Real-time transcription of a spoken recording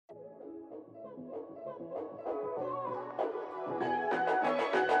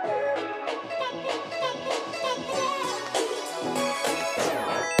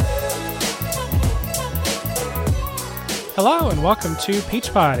Hello and welcome to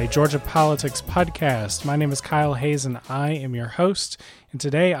PeachPod, a Georgia politics podcast. My name is Kyle Hayes and I am your host. And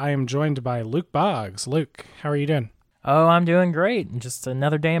today I am joined by Luke Boggs. Luke, how are you doing? Oh, I'm doing great. Just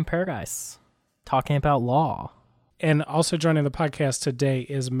another day in paradise, talking about law. And also joining the podcast today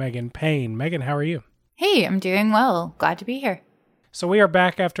is Megan Payne. Megan, how are you? Hey, I'm doing well. Glad to be here. So we are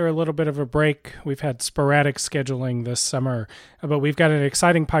back after a little bit of a break. We've had sporadic scheduling this summer, but we've got an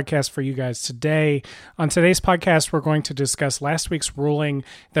exciting podcast for you guys today. On today's podcast, we're going to discuss last week's ruling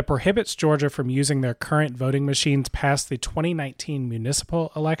that prohibits Georgia from using their current voting machines past the 2019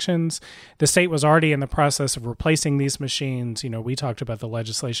 municipal elections. The state was already in the process of replacing these machines. You know, we talked about the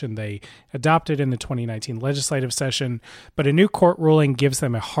legislation they adopted in the 2019 legislative session, but a new court ruling gives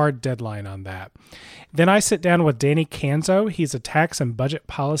them a hard deadline on that. Then I sit down with Danny Kanzo. He's a tax and budget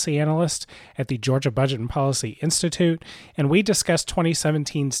policy analyst at the Georgia Budget and Policy Institute, and we discuss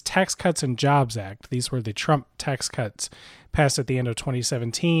 2017's Tax Cuts and Jobs Act. These were the Trump tax cuts passed at the end of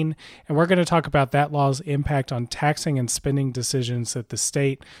 2017, and we're going to talk about that law's impact on taxing and spending decisions that the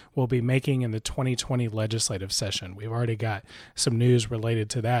state will be making in the 2020 legislative session. We've already got some news related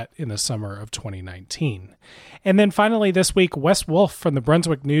to that in the summer of 2019. And then finally this week, Wes Wolf from the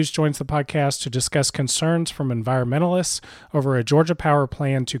Brunswick News joins the podcast to discuss concerns from environmentalists over a Georgia Power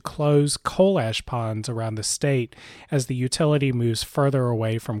plan to close coal ash ponds around the state as the utility moves further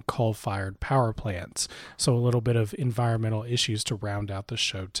away from coal-fired power plants. So a little bit of environmental issues to round out the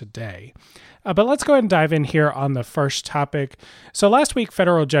show today. But let's go ahead and dive in here on the first topic. So last week,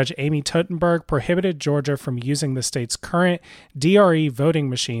 federal judge Amy Totenberg prohibited Georgia from using the state's current DRE voting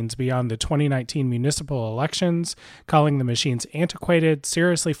machines beyond the 2019 municipal elections, calling the machines antiquated,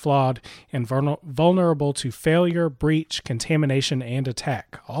 seriously flawed, and vulnerable to failure, breach, contamination, and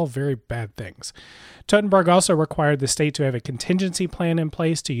attack. All very bad things. Totenberg also required the state to have a contingency plan in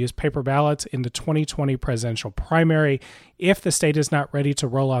place to use paper ballots in the 2020 presidential primary if the state is not ready to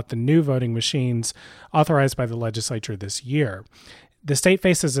roll out the new voting machines authorized by the legislature this year. The state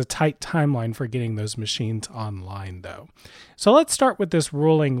faces a tight timeline for getting those machines online, though. So let's start with this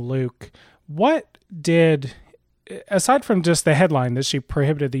ruling, Luke. Aside from just the headline that she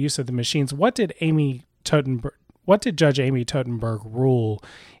prohibited the use of the machines, what did Judge Amy Totenberg rule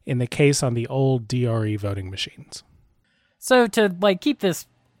in the case on the old DRE voting machines? So to keep this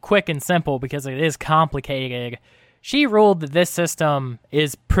quick and simple, because it is complicated, she ruled that this system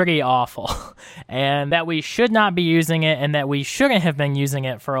is pretty awful and that we should not be using it and that we shouldn't have been using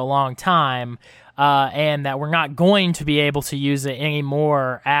it for a long time, and that we're not going to be able to use it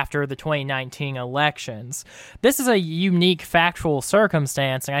anymore after the 2019 elections. This is a unique factual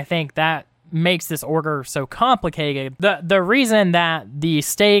circumstance, and I think that makes this order so complicated. The reason that the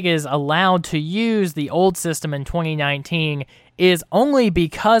state is allowed to use the old system in 2019 is only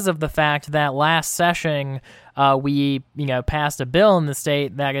because of the fact that last session we passed a bill in the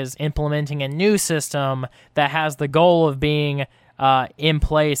state that is implementing a new system that has the goal of being in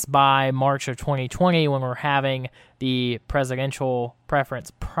place by March of 2020 when we're having the presidential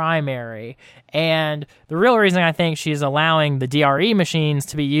preference primary. And the real reason I think she's allowing the DRE machines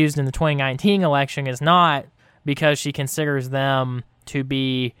to be used in the 2019 election is not because she considers them to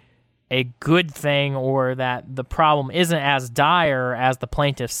be a good thing or that the problem isn't as dire as the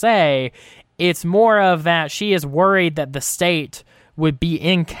plaintiffs say. It's more of that she is worried that the state would be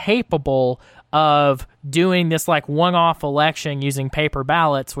incapable of doing this one-off election using paper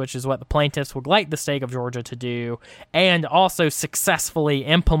ballots, which is what the plaintiffs would like the state of Georgia to do, and also successfully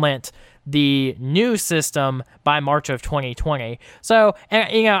implement the new system by March of 2020. So,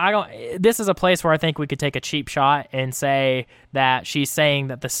 this is a place where I think we could take a cheap shot and say that she's saying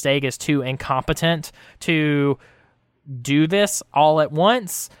that the state is too incompetent to do this all at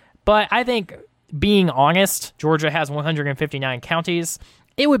once. But I think, being honest, Georgia has 159 counties.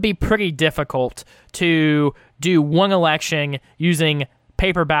 It would be pretty difficult to do one election using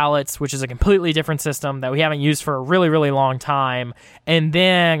paper ballots, which is a completely different system that we haven't used for a really, really long time, and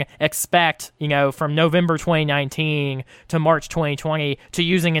then expect, from November 2019 to March 2020 to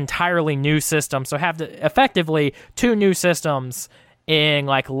using entirely new systems. So have effectively two new systems in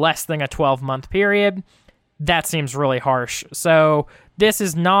less than a 12-month period. That seems really harsh. So this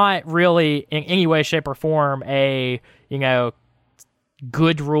is not really in any way, shape, or form a,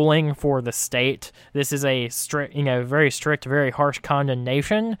 good ruling for the state. This is a strict, very strict, very harsh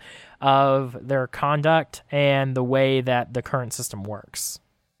condemnation of their conduct and the way that the current system works.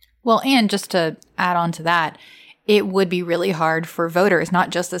 Well, and just to add on to that, it would be really hard for voters, not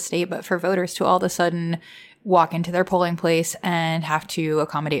just the state, but for voters to all of a sudden walk into their polling place and have to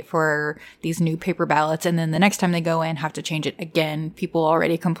accommodate for these new paper ballots. And then the next time they go in, have to change it again. People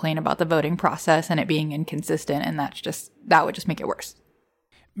already complain about the voting process and it being inconsistent. And that would just make it worse.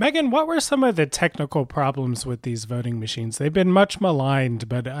 Megan, what were some of the technical problems with these voting machines? They've been much maligned,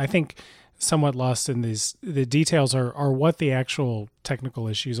 but I think somewhat lost in the details are what the actual technical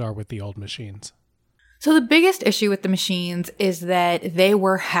issues are with the old machines. So the biggest issue with the machines is that they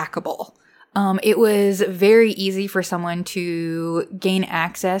were hackable. It was very easy for someone to gain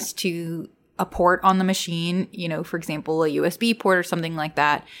access to a port on the machine, for example, a USB port or something like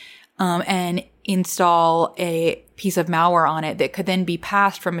that, and install a piece of malware on it that could then be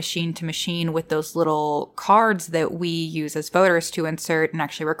passed from machine to machine with those little cards that we use as voters to insert and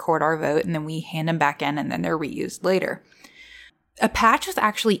actually record our vote, and then we hand them back in and then they're reused later. A patch was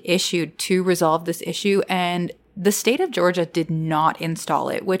actually issued to resolve this issue, and the state of Georgia did not install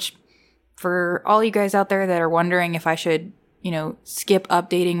it, which for all you guys out there that are wondering if I should, skip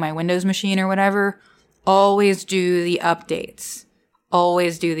updating my Windows machine or whatever, always do the updates.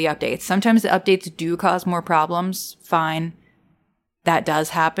 Always do the updates. Sometimes the updates do cause more problems. Fine. That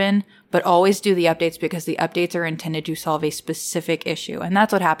does happen. But always do the updates because the updates are intended to solve a specific issue. And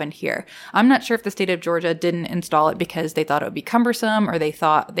that's what happened here. I'm not sure if the state of Georgia didn't install it because they thought it would be cumbersome or they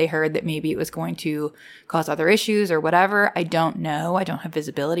heard that maybe it was going to cause other issues or whatever. I don't know. I don't have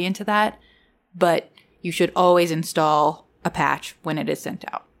visibility into that. But you should always install a patch when it is sent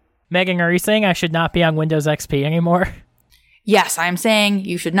out. Megan, are you saying I should not be on Windows XP anymore? Yes, I'm saying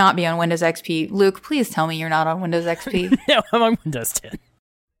you should not be on Windows XP. Luke, please tell me you're not on Windows XP. No, I'm on Windows 10.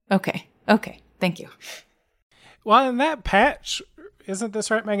 Okay. Thank you. Well, and that patch, isn't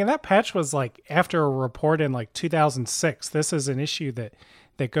this right, Megan? That patch was after a report in 2006. This is an issue that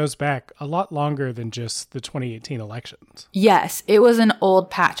goes back a lot longer than just the 2018 elections. Yes, it was an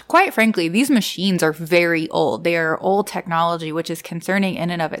old patch. Quite frankly, these machines are very old. They are old technology, which is concerning in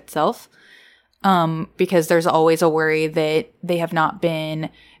and of itself. Because there's always a worry that they have not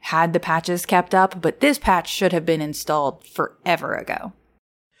had the patches kept up, but this patch should have been installed forever ago.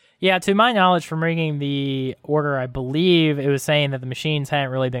 Yeah, to my knowledge from reading the order, I believe it was saying that the machines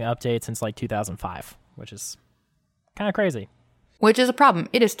hadn't really been updated since 2005, which is kind of crazy. Which is a problem.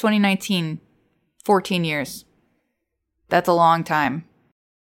 It is 2019, 14 years. That's a long time.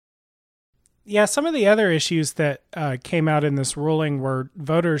 Yeah, some of the other issues that came out in this ruling were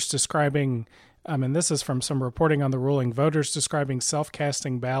voters describing, and this is from some reporting on the ruling, voters describing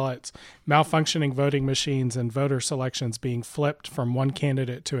self-casting ballots, malfunctioning voting machines, and voter selections being flipped from one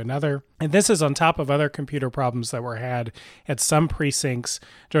candidate to another. And this is on top of other computer problems that were had at some precincts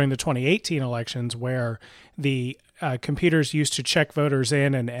during the 2018 elections where the computers used to check voters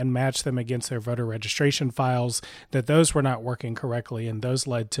in and match them against their voter registration files, that those were not working correctly, and those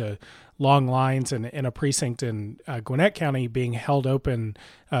led to long lines in a precinct in Gwinnett County being held open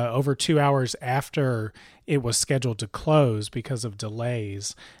over 2 hours after it was scheduled to close because of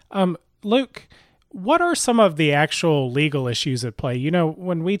delays. Luke, what are some of the actual legal issues at play?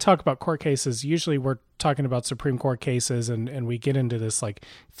 When we talk about court cases, usually we're talking about Supreme Court cases and we get into this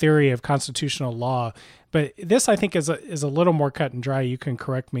theory of constitutional law. But this, I think, is a little more cut and dry. You can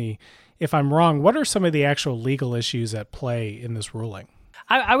correct me if I'm wrong. What are some of the actual legal issues at play in this ruling?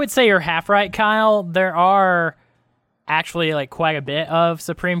 I would say you're half right, Kyle. There are actually quite a bit of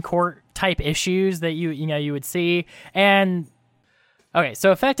Supreme Court type issues that you would see. And okay,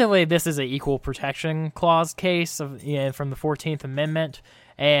 so effectively this is an equal protection clause case from the 14th Amendment,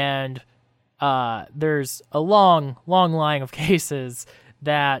 and there's a long line of cases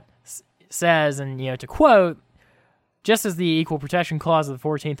that says, and to quote, just as the Equal Protection Clause of the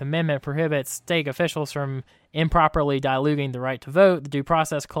 14th Amendment prohibits state officials from improperly diluting the right to vote, the Due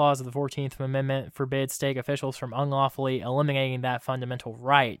Process Clause of the 14th Amendment forbids state officials from unlawfully eliminating that fundamental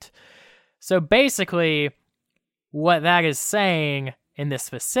right. So basically, what that is saying in this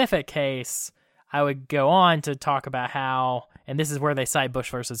specific case, I would go on to talk about how, and this is where they cite Bush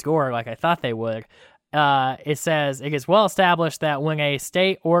versus Gore like I thought they would, it says, it is well established that when a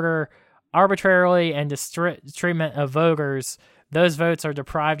state order arbitrarily and treatment of voters, those votes are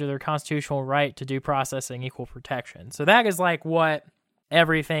deprived of their constitutional right to due process and equal protection. So that is what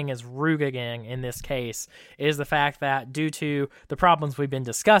everything is rooted in this case, is the fact that due to the problems we've been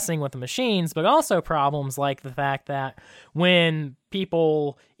discussing with the machines, but also problems like the fact that when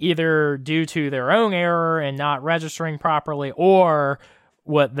people, either due to their own error and not registering properly, or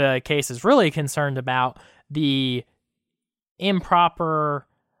what the case is really concerned about, the improper,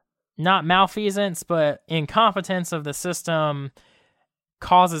 not malfeasance, but incompetence of the system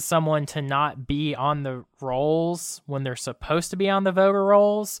causes someone to not be on the rolls when they're supposed to be on the voter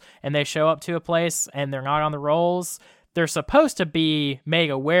rolls, and they show up to a place and they're not on the rolls, they're supposed to be made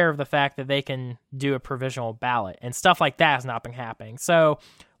aware of the fact that they can do a provisional ballot, and stuff like that has not been happening. So,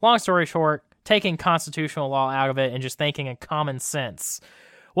 long story short, taking constitutional law out of it and just thinking in common sense.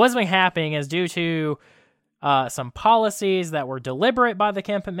 What's been happening is due to some policies that were deliberate by the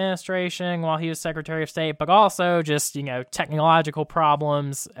Kemp administration while he was Secretary of State, but also just, technological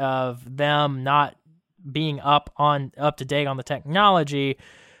problems of them not being up to date on the technology.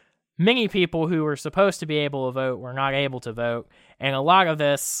 Many people who were supposed to be able to vote were not able to vote, and a lot of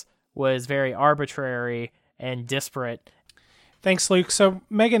this was very arbitrary and disparate. Thanks, Luke. So,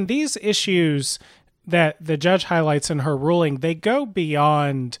 Megan, these issues that the judge highlights in her ruling, they go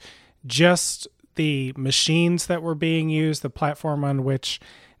beyond just the machines that were being used, the platform on which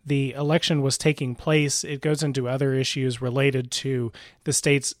the election was taking place. It goes into other issues related to the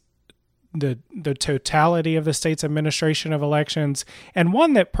state's the totality of the state's administration of elections. And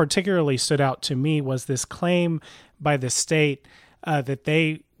one that particularly stood out to me was this claim by the state that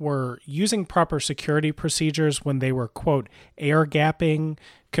they were using proper security procedures when they were, quote, air gapping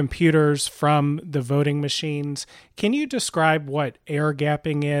computers from the voting machines. Can you describe what air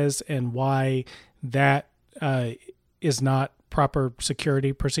gapping is and why that is not proper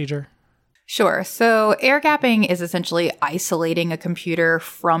security procedure? Sure. So air gapping is essentially isolating a computer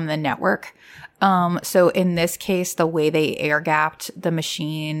from the network. So in this case, the way they air gapped the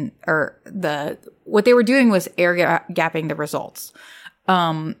machine, what they were doing was air gapping the results,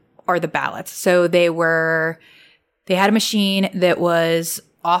 or the ballots. So they had a machine that was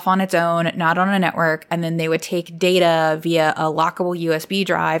off on its own, not on a network, and then they would take data via a lockable USB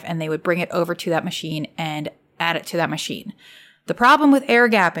drive and they would bring it over to that machine and add it to that machine. The problem with air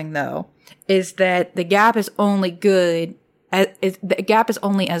gapping, though, is that the gap is only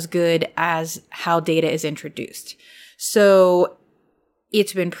as good as how data is introduced. So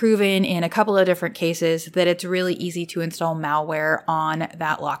it's been proven in a couple of different cases that it's really easy to install malware on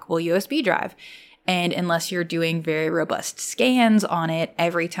that lockable USB drive. And unless you're doing very robust scans on it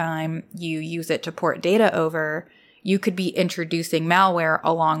every time you use it to port data over, you could be introducing malware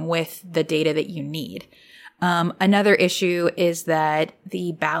along with the data that you need. Another issue is that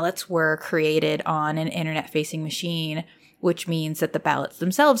the ballots were created on an internet-facing machine, which means that the ballots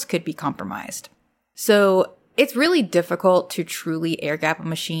themselves could be compromised. So it's really difficult to truly air gap a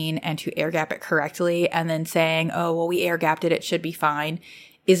machine and to air gap it correctly, and then saying, oh, well, we air gapped it, it should be fine,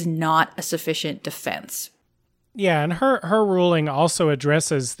 is not a sufficient defense. Yeah, and her ruling also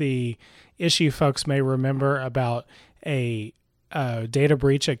addresses the issue folks may remember about a data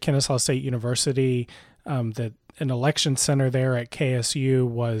breach at Kennesaw State University, that an election center there at KSU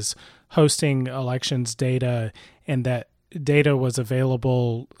was hosting elections data, and that data was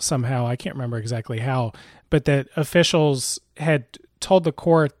available somehow. I can't remember exactly how, but that officials had told the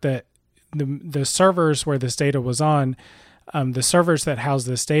court that the servers where this data was on, the servers that housed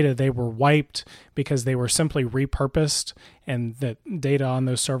this data, they were wiped because they were simply repurposed, and that data on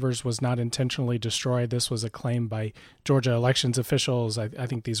those servers was not intentionally destroyed. This was a claim by Georgia elections officials. I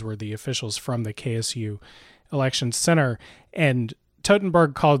think these were the officials from the KSU Election Center. And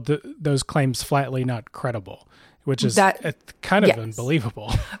Totenberg called those claims flatly not credible, which is kind of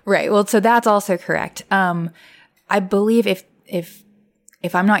unbelievable. Right. Well, so that's also correct. I believe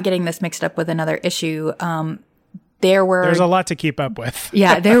if I'm not getting this mixed up with another issue, there's a lot to keep up with.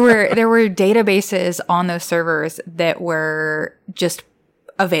 Yeah, there were databases on those servers that were just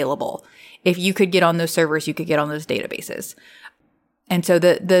available. If you could get on those servers, you could get on those databases. And so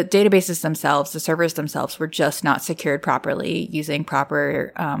the databases themselves, the servers themselves, were just not secured properly using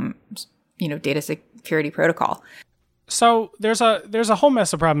proper data security protocol. So there's a whole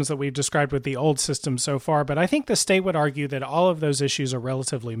mess of problems that we've described with the old system so far, but I think the state would argue that all of those issues are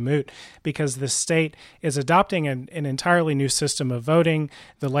relatively moot because the state is adopting an entirely new system of voting.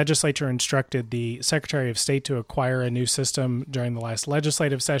 The legislature instructed the Secretary of State to acquire a new system during the last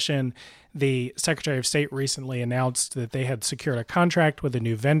legislative session. The Secretary of State recently announced that they had secured a contract with a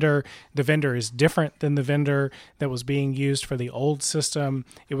new vendor. The vendor is different than the vendor that was being used for the old system.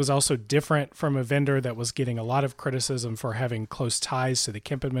 It was also different from a vendor that was getting a lot of criticism for having close ties to the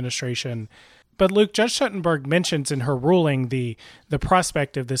Kemp administration. But Luke, Judge Totenberg mentions in her ruling the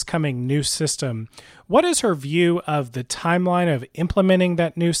prospect of this coming new system. What is her view of the timeline of implementing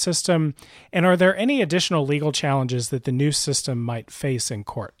that new system? And are there any additional legal challenges that the new system might face in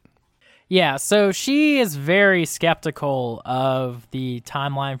court? Yeah, so she is very skeptical of the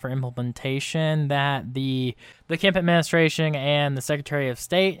timeline for implementation that the Kemp administration and the Secretary of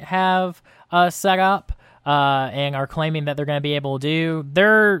State have set up. and are claiming that they're going to be able to do.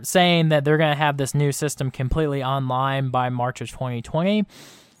 They're saying that they're going to have this new system completely online by March of 2020.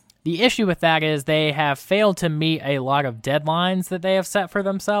 The issue with that is they have failed to meet a lot of deadlines that they have set for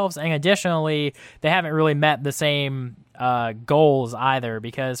themselves, and additionally, they haven't really met the same goals either,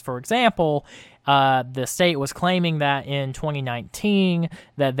 because, for example, the state was claiming that in 2019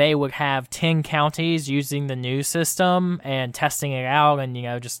 that they would have 10 counties using the new system and testing it out and,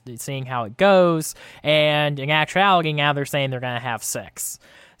 just seeing how it goes. And in actuality, now they're saying they're going to have 6.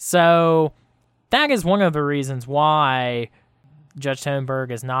 So that is one of the reasons why Judge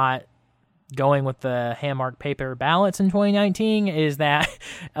Thunberg is not going with the hand-marked paper ballots in 2019 is that,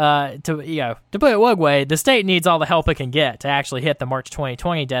 to put it one way, the state needs all the help it can get to actually hit the March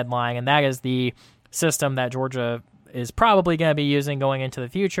 2020 deadline, and that is the system that Georgia is probably going to be using going into the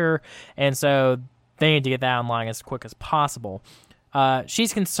future, and so they need to get that online as quick as possible.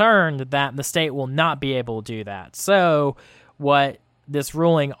 She's concerned that the state will not be able to do that. So what this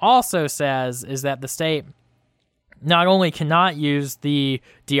ruling also says is that the state not only cannot use the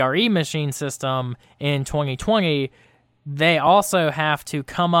DRE machine system in 2020, they also have to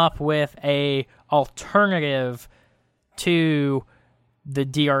come up with a alternative to the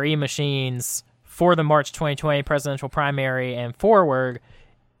DRE machines for the March 2020 presidential primary and forward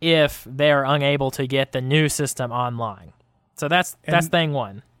if they are unable to get the new system online. So that's thing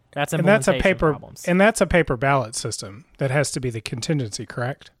one. That's implementation problems. And that's a paper ballot system that has to be the contingency,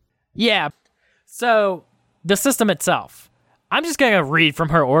 correct? Yeah. So the system itself, I'm just going to read from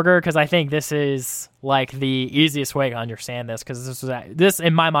her order because I think this is like the easiest way to understand this, because this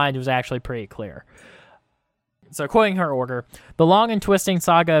in my mind was actually pretty clear. So quoting her order, the long and twisting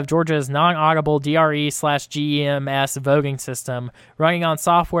saga of Georgia's non-audible DRE/GEMS voting system, running on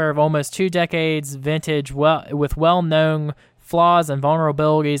software of almost 2 decades vintage with well-known flaws and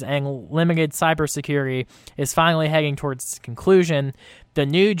vulnerabilities and limited cybersecurity, is finally heading towards its conclusion. The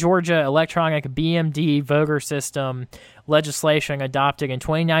new Georgia electronic BMD voter system legislation adopted in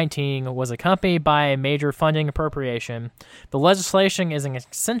 2019 was accompanied by a major funding appropriation. The legislation is an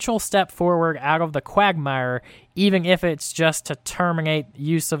essential step forward out of the quagmire, even if it's just to terminate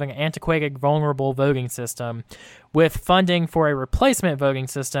use of an antiquated, vulnerable voting system, with funding for a replacement voting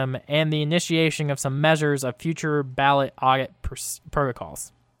system and the initiation of some measures of future ballot audit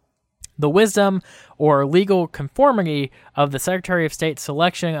protocols. The wisdom or legal conformity of the Secretary of State's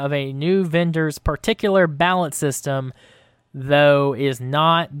selection of a new vendor's particular ballot system, though, is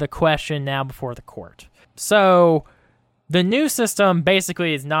not the question now before the court. So the new system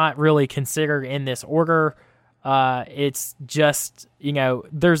basically is not really considered in this order. It's just,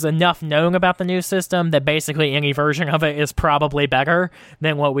 there's enough known about the new system that basically any version of it is probably better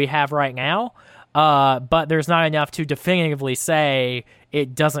than what we have right now. But there's not enough to definitively say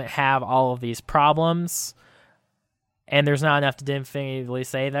it doesn't have all of these problems, and there's not enough to definitively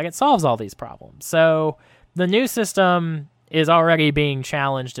say that it solves all these problems. So the new system is already being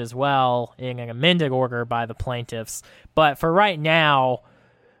challenged as well in an amended order by the plaintiffs. But for right now,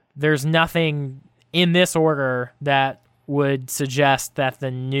 there's nothing in this order that would suggest that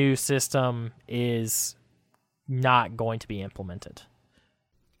the new system is not going to be implemented.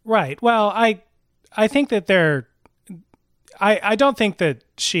 Right. Well, I think that I don't think that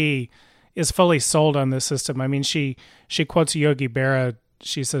she is fully sold on this system. I mean, she quotes Yogi Berra.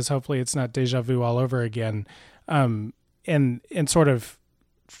 She says, hopefully it's not deja vu all over again. And sort of,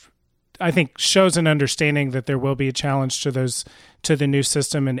 I think, shows an understanding that there will be a challenge to the new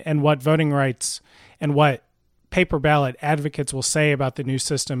system, and what voting rights and what paper ballot advocates will say about the new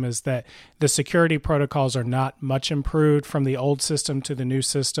system is that the security protocols are not much improved from the old system to the new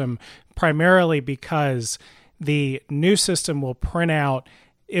system, primarily because the new system will print out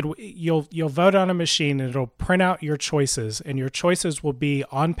you'll vote on a machine and it'll print out your choices, and your choices will be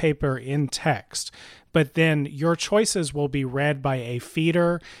on paper in text. But then your choices will be read by a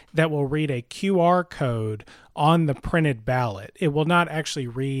feeder that will read a QR code on the printed ballot. It will not actually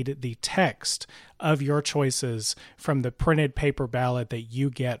read the text of your choices from the printed paper ballot that you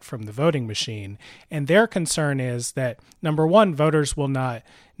get from the voting machine. And their concern is that, number one, voters will not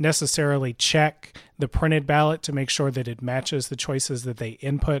necessarily check the printed ballot to make sure that it matches the choices that they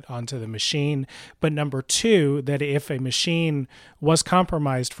input onto the machine. But number two, that if a machine was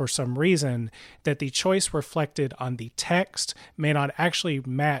compromised for some reason, that the choice reflected on the text may not actually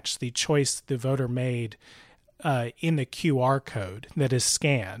match the choice the voter made in the QR code that is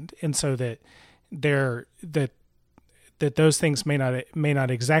scanned. And so that those things may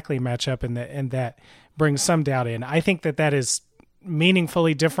not exactly match up, and that brings some doubt in. I think that is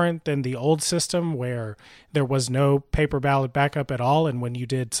meaningfully different than the old system where there was no paper ballot backup at all. And when you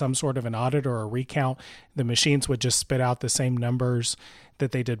did some sort of an audit or a recount, the machines would just spit out the same numbers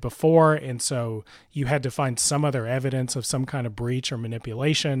that they did before. And so you had to find some other evidence of some kind of breach or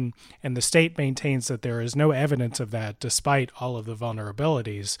manipulation. And the state maintains that there is no evidence of that, despite all of the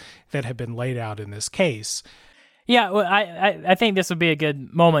vulnerabilities that have been laid out in this case. Yeah, well, I think this would be a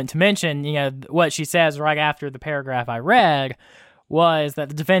good moment to mention, what she says right after the paragraph I read was that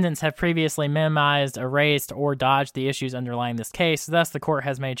the defendants have previously minimized, erased, or dodged the issues underlying this case. Thus, the court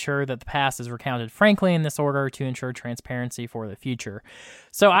has made sure that the past is recounted frankly in this order to ensure transparency for the future.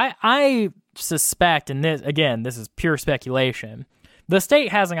 So I suspect, and this is pure speculation, the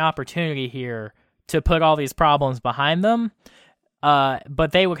state has an opportunity here to put all these problems behind them,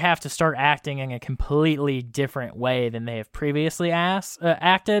 but they would have to start acting in a completely different way than they have previously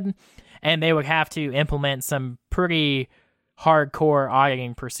acted, and they would have to implement some pretty hardcore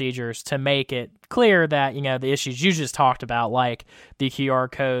auditing procedures to make it clear that, the issues you just talked about, like the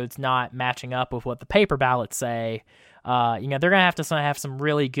QR codes not matching up with what the paper ballots say, they're going to have to have some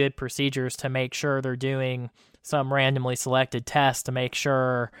really good procedures to make sure they're doing some randomly selected tests to make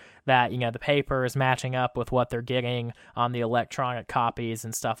sure that, the paper is matching up with what they're getting on the electronic copies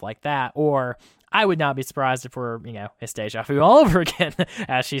and stuff like that. Or I would not be surprised if we're, it's deja vu all over again,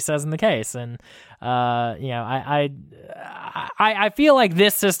 as she says in the case. And, I feel like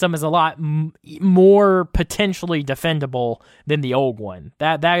this system is a lot more potentially defendable than the old one.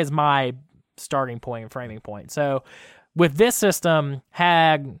 That is my starting point and framing point. So with this system,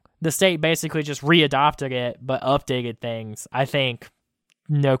 had the state basically just readopted it, but updated things, I think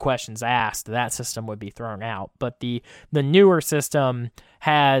no questions asked, that system would be thrown out. But the newer system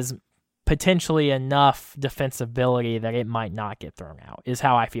has potentially enough defensibility that it might not get thrown out, is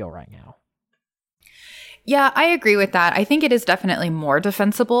how I feel right now. Yeah, I agree with that. I think it is definitely more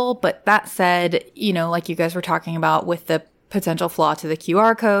defensible. But that said, like you guys were talking about with the potential flaw to the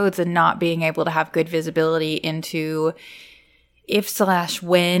QR codes and not being able to have good visibility into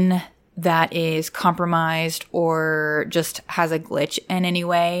if/when that is compromised or just has a glitch in any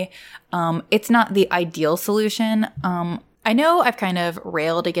way, it's not the ideal solution. I know I've kind of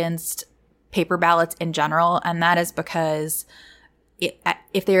railed against paper ballots in general, and that is because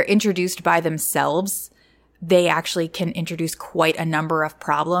if they're introduced by themselves, they actually can introduce quite a number of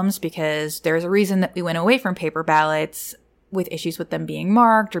problems, because there's a reason that we went away from paper ballots, with issues with them being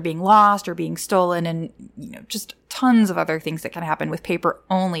marked or being lost or being stolen, and just tons of other things that can happen with paper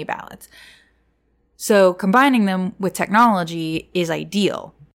only ballots. So combining them with technology is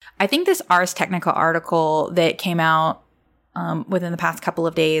ideal. I think this Ars Technica article that came out within the past couple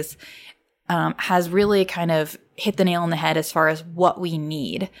of days has really kind of hit the nail on the head as far as what we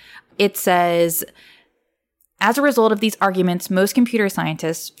need. It says, as a result of these arguments, most computer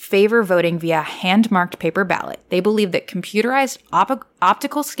scientists favor voting via hand-marked paper ballot. They believe that computerized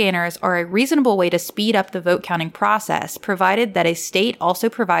optical scanners are a reasonable way to speed up the vote counting process, provided that a state also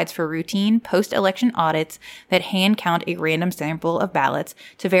provides for routine post-election audits that hand count a random sample of ballots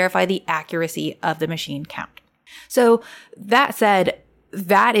to verify the accuracy of the machine count. So that said,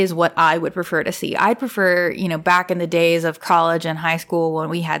 that is what I would prefer to see. I'd prefer, back in the days of college and high school when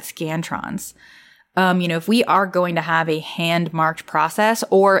we had Scantrons. If we are going to have a hand-marked process,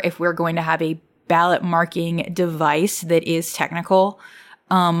 or if we're going to have a ballot marking device that is technical,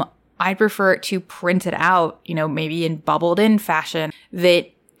 I'd prefer it to print it out, maybe in bubbled in fashion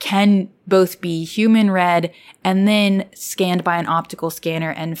that can both be human read and then scanned by an optical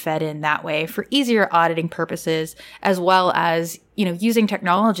scanner and fed in that way for easier auditing purposes, as well as, using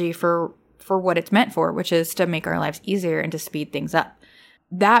technology for what it's meant for, which is to make our lives easier and to speed things up.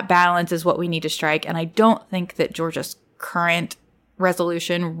 That balance is what we need to strike. And I don't think that Georgia's current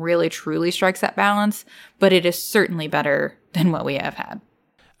resolution really truly strikes that balance, but it is certainly better than what we have had.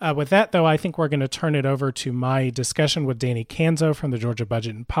 With that, though, I think we're going to turn it over to my discussion with Danny Kanzo from the Georgia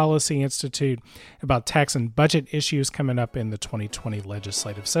Budget and Policy Institute about tax and budget issues coming up in the 2020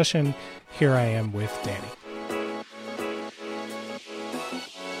 legislative session. Here I am with Danny.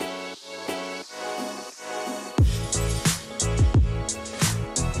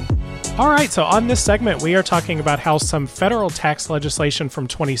 All right, so on this segment, we are talking about how some federal tax legislation from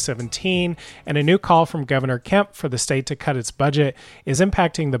 2017 and a new call from Governor Kemp for the state to cut its budget is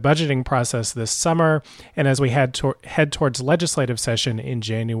impacting the budgeting process this summer, and as we head towards legislative session in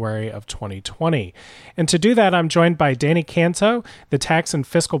January of 2020. And to do that, I'm joined by Danny Kanzo, the tax and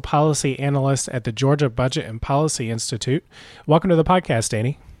fiscal policy analyst at the Georgia Budget and Policy Institute. Welcome to the podcast,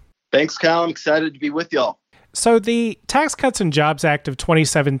 Danny. Thanks, Kyle. I'm excited to be with y'all. So the Tax Cuts and Jobs Act of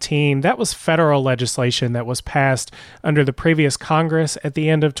 2017, that was federal legislation that was passed under the previous Congress at the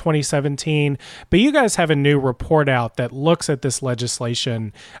end of 2017. But you guys have a new report out that looks at this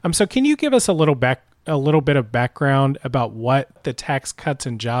legislation. So can you give us a little bit of background about what the Tax Cuts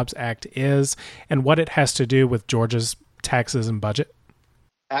and Jobs Act is and what it has to do with Georgia's taxes and budget?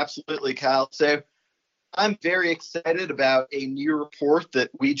 Absolutely, Kyle. So I'm very excited about a new report that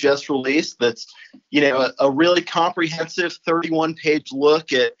we just released that's, a really comprehensive 31-page look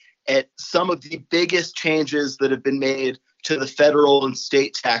at some of the biggest changes that have been made to the federal and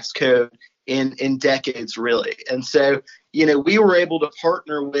state tax code in decades, really. And so, we were able to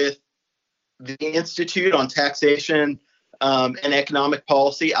partner with the Institute on Taxation and Economic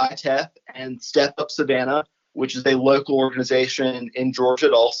Policy, ITEP, and Step Up Savannah, which is a local organization in Georgia,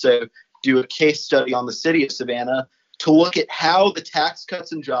 to also do a case study on the city of Savannah to look at how the Tax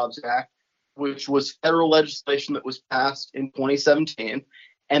Cuts and Jobs Act, which was federal legislation that was passed in 2017,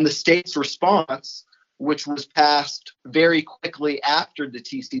 and the state's response, which was passed very quickly after the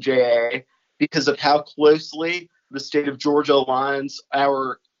TCJA because of how closely the state of Georgia aligns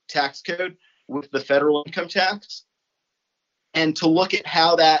our tax code with the federal income tax, and to look at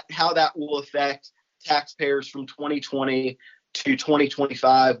how that will affect taxpayers from 2020 to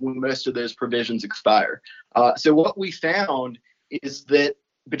 2025 when most of those provisions expire. So what we found is that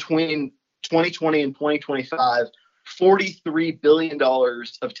between 2020 and 2025, $43 billion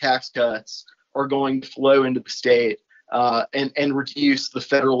of tax cuts are going to flow into the state and reduce the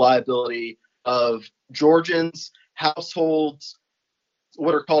federal liability of Georgians, households,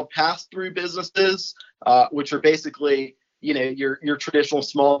 what are called pass-through businesses, which are basically, your traditional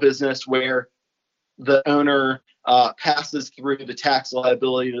small business where the owner passes through the tax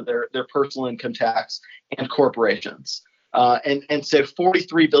liability to their personal income tax, and corporations. And so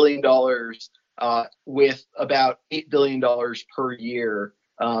 $43 billion with about $8 billion per year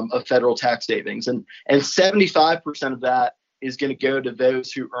of federal tax savings. And 75% of that is going to go to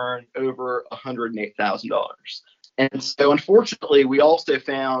those who earn over $108,000. And so, unfortunately, we also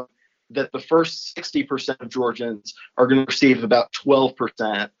found that the first 60% of Georgians are going to receive about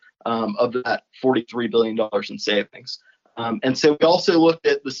 12% of that $43 billion in savings. And so we also looked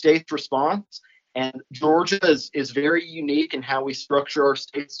at the state's response, and Georgia is very unique in how we structure our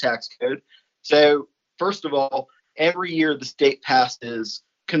state's tax code. So, first of all, every year the state passes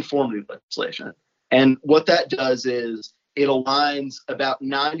conformity legislation. And what that does is it aligns about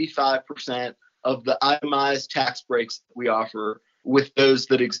 95% of the itemized tax breaks that we offer with those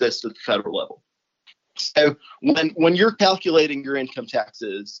that exist at the federal level. So when you're calculating your income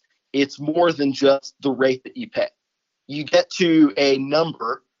taxes, it's more than just the rate that you pay. You get to a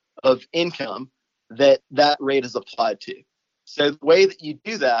number of income that rate is applied to. So the way that you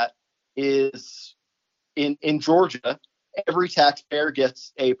do that is in Georgia, every taxpayer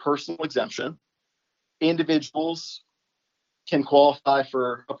gets a personal exemption. Individuals can qualify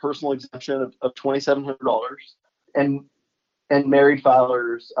for a personal exemption of $2,700, and married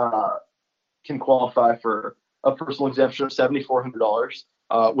filers can qualify for a personal exemption of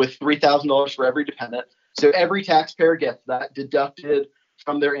 $7,400 with $3,000 for every dependent. So every taxpayer gets that deducted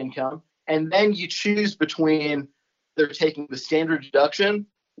from their income, and then you choose between they're taking the standard deduction,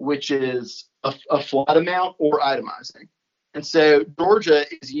 which is a flat amount, or itemizing. And so Georgia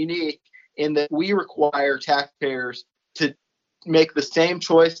is unique in that we require taxpayers to make the same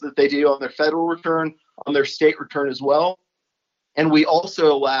choice that they do on their federal return, on their state return as well. And we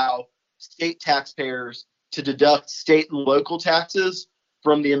also allow state taxpayers to deduct state and local taxes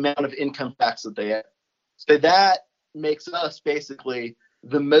from the amount of income tax that they have. So that makes us basically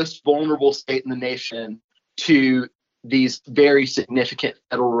the most vulnerable state in the nation to these very significant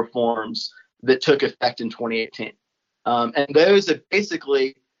federal reforms that took effect in 2018. And those have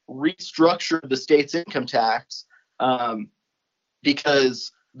basically restructured the state's income tax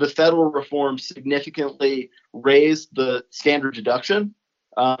because the federal reform significantly raised the standard deduction.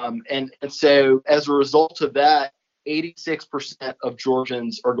 And so as a result of that, 86% of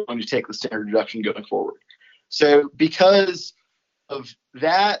Georgians are going to take the standard deduction going forward. So because of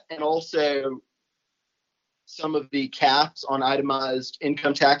that, and also some of the caps on itemized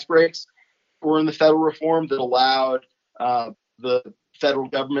income tax breaks were in the federal reform that allowed the federal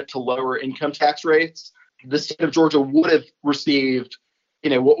government to lower income tax rates, the state of Georgia would have received,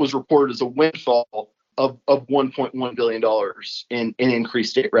 what was reported as a windfall of $1.1 billion in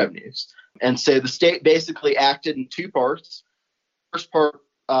increased state revenues. And so the state basically acted in two parts. First part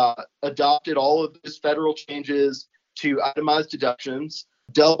adopted all of those federal changes to itemized deductions,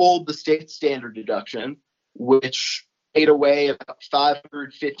 doubled the state standard deduction, which ate away about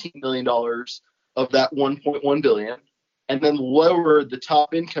 $515 million of that 1.1 billion, and then lower the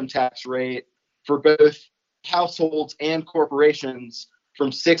top income tax rate for both households and corporations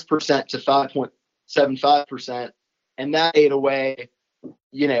from 6% to 5.75%, and that ate away,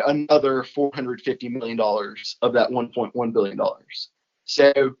 another $450 million of that $1.1 billion.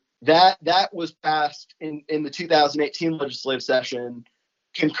 So that was passed in the 2018 legislative session.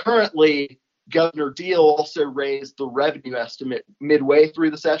 Concurrently, Governor Deal also raised the revenue estimate midway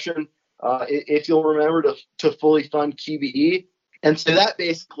through the session, if you'll remember, to fully fund QBE. And so that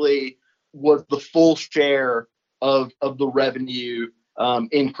basically was the full share of the revenue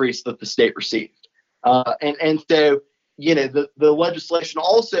increase that the state received. And so, the legislation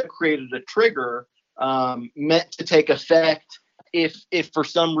also created a trigger meant to take effect if for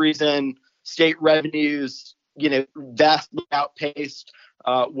some reason state revenues, vastly outpaced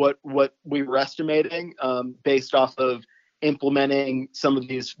what we were estimating based off of implementing some of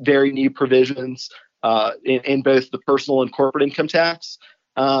these very new provisions in both the personal and corporate income tax.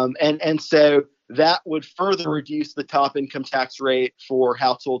 And so that would further reduce the top income tax rate for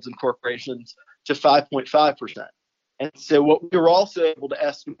households and corporations to 5.5%. And so what we were also able to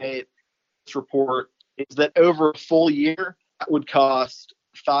estimate in this report is that over a full year, that would cost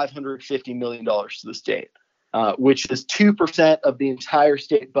 $550 million to the state, which is 2% of the entire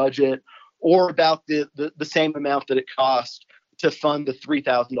state budget, or about the same amount that it cost to fund the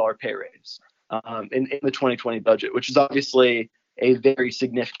 $3,000 pay raise in the 2020 budget, which is obviously a very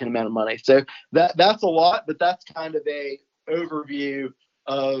significant amount of money. So that's a lot, but that's kind of a overview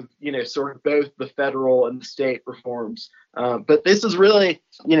of, sort of both the federal and the state reforms. But this is really,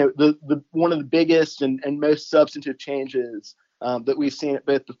 the one of the biggest and most substantive changes that we've seen at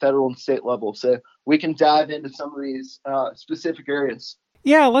both the federal and state level. So we can dive into some of these specific areas.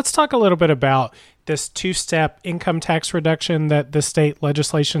 Yeah, let's talk a little bit about this two-step income tax reduction that the state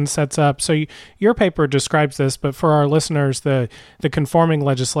legislation sets up. So your paper describes this, but for our listeners, the conforming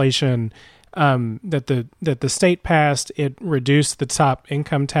legislation that the state passed, it reduced the top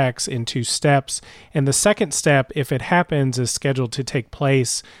income tax in 2 steps. And the second step, if it happens, is scheduled to take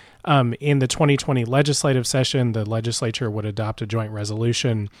place in the 2020 legislative session. The legislature would adopt a joint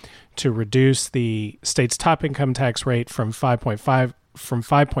resolution to reduce the state's top income tax rate from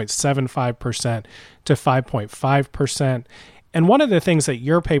 5.75% to 5.5%. And one of the things that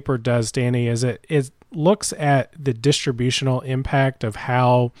your paper does, Danny, is it looks at the distributional impact of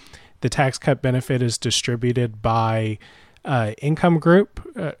how the tax cut benefit is distributed by income group,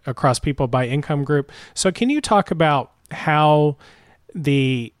 across people by income group. So can you talk about how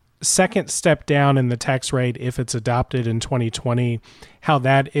the second step down in the tax rate, if it's adopted in 2020, how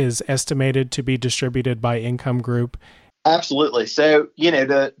that is estimated to be distributed by income group? Absolutely. So,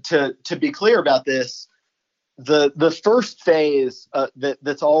 to be clear about this, the first phase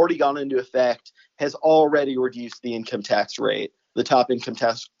that's already gone into effect has already reduced the income tax rate, the top income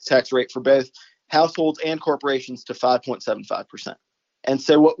tax rate for both households and corporations to 5.75%. And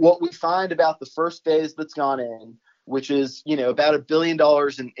so what we find about the first phase that's gone in, which is, about $1 billion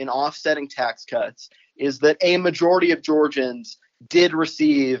in offsetting tax cuts, is that a majority of Georgians did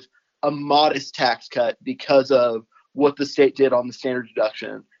receive a modest tax cut because of what the state did on the standard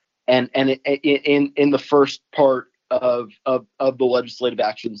deduction, and in the first part of the legislative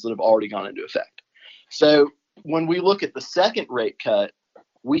actions that have already gone into effect. So when we look at the second rate cut,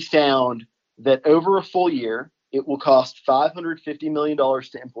 we found that over a full year, it will cost $550 million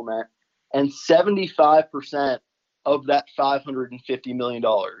to implement, and 75% of that $550 million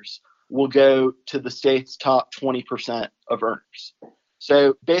will go to the state's top 20% of earners.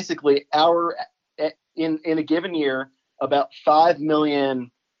 So basically, in a given year, about 5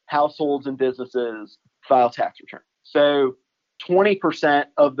 million households and businesses file tax returns. So 20%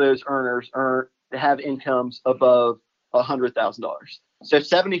 of those earners have incomes above $100,000. So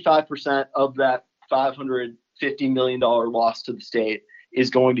 75% of that $550 million loss to the state is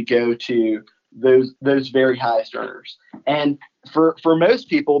going to go to those very highest earners. And for most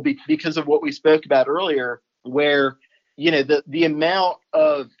people, because of what we spoke about earlier, where the amount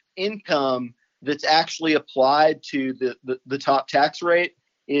of income that's actually applied to the top tax rate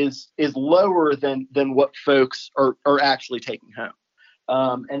is lower than what folks are actually taking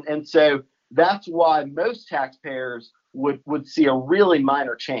home. And so that's why most taxpayers would see a really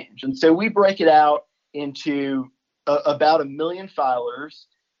minor change. And so we break it out into about 1 million filers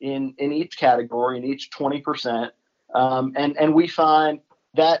in each category, in each 20%. And we find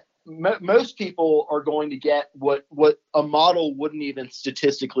that most people are going to get what a model wouldn't even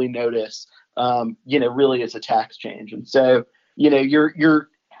statistically notice, really as a tax change. And so, you're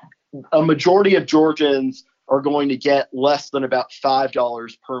a majority of Georgians are going to get less than about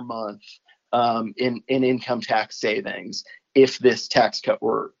 $5 per month in income tax savings if this tax cut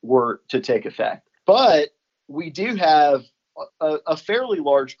were to take effect. But we do have a fairly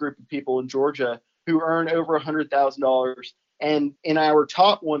large group of people in Georgia who earn over $100,000, and in our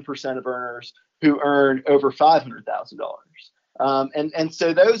top 1% of earners who earn over $500,000. And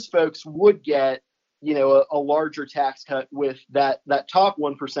so those folks would get, a larger tax cut, with that top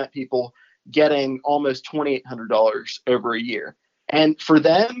 1% people getting almost $2,800 over a year. And for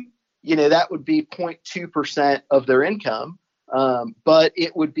them, that would be 0.2% of their income. But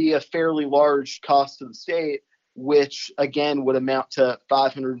it would be a fairly large cost to the state, which again would amount to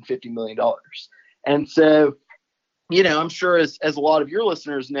 $550 million. And so, I'm sure as a lot of your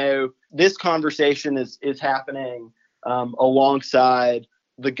listeners know, this conversation is happening alongside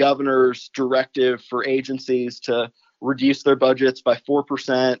the governor's directive for agencies to reduce their budgets by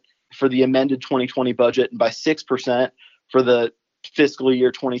 4% for the amended 2020 budget and by 6% for the fiscal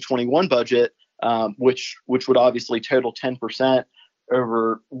year 2021 budget, which would obviously total 10%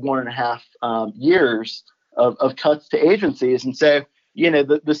 over 1.5 years of cuts to agencies. And so,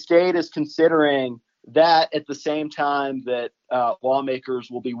 the state is considering that at the same time that lawmakers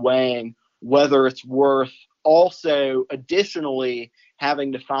will be weighing whether it's worth also additionally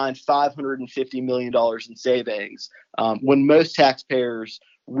having to find $550 million in savings when most taxpayers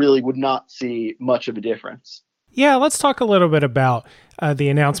really would not see much of a difference. Yeah, let's talk a little bit about the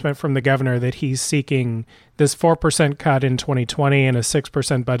announcement from the governor that he's seeking this 4% cut in 2020 and a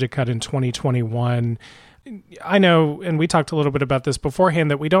 6% budget cut in 2021. I know, and we talked a little bit about this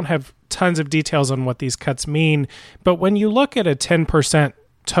beforehand, that we don't have tons of details on what these cuts mean. But when you look at a 10%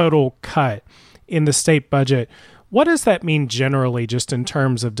 total cut in the state budget, what does that mean generally, just in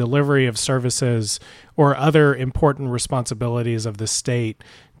terms of delivery of services or other important responsibilities of the state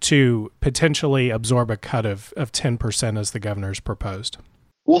to potentially absorb a cut of 10% as the governor's proposed?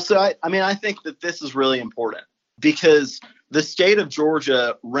 Well, so I think that this is really important because the state of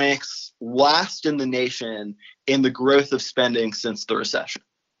Georgia ranks last in the nation in the growth of spending since the recession.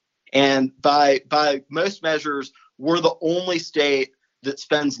 And by most measures, we're the only state that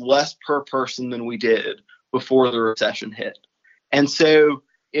spends less per person than we did before the recession hit. And so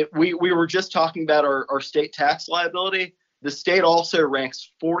we were just talking about our state tax liability. The state also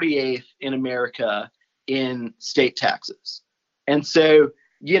ranks 48th in America in state taxes. And so,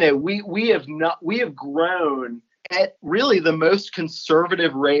 we have grown at really the most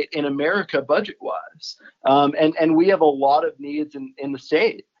conservative rate in America budget-wise. And we have a lot of needs in the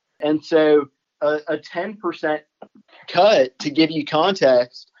state. And so a 10% cut, to give you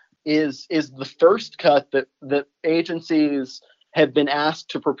context, is the first cut that agencies have been asked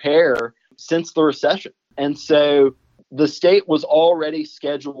to prepare since the recession. And so the state was already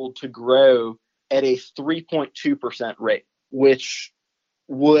scheduled to grow at a 3.2% rate, which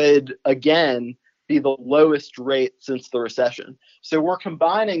would, again, be the lowest rate since the recession. So we're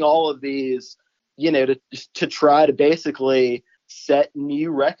combining all of these, to try to basically set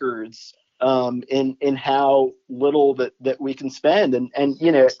new records in how little that we can spend. And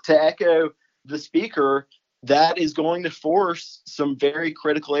to echo the speaker, that is going to force some very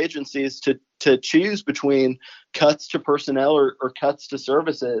critical agencies to choose between cuts to personnel or cuts to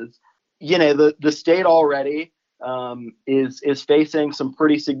services. The state already is facing some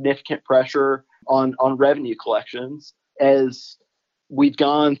pretty significant pressure on revenue collections as we've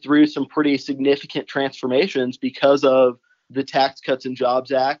gone through some pretty significant transformations because of the Tax Cuts and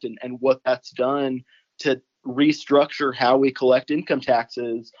Jobs Act and what that's done to restructure how we collect income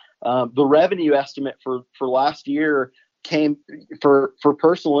taxes. The revenue estimate for last year came for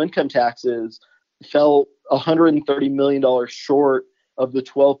personal income taxes fell $130 million short of the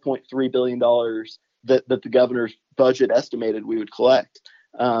 $12.3 billion that the governor's budget estimated we would collect.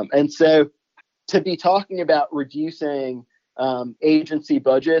 And so to be talking about reducing agency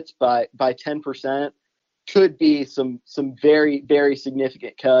budgets by 10% could be some very, very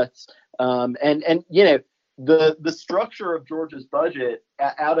significant cuts. And the structure of Georgia's budget,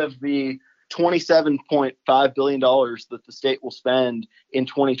 out of the $27.5 billion that the state will spend in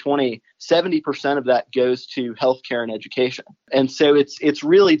 2020, 70% of that goes to healthcare and education. And so it's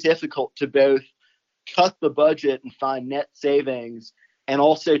really difficult to both cut the budget and find net savings and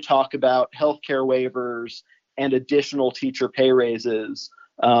also talk about healthcare waivers and additional teacher pay raises,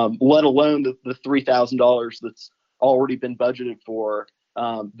 let alone the $3,000 that's already been budgeted for,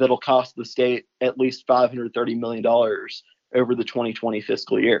 that'll cost the state at least $530 million over the 2020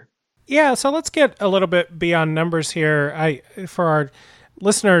 fiscal year. Yeah, so let's get a little bit beyond numbers here. For our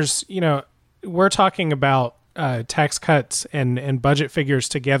listeners, we're talking about tax cuts and budget figures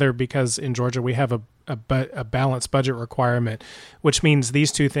together because in Georgia we have a balanced budget requirement, which means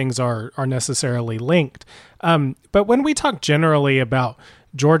these two things are necessarily linked. But when we talk generally about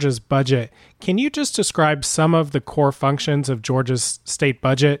Georgia's budget, can you just describe some of the core functions of Georgia's state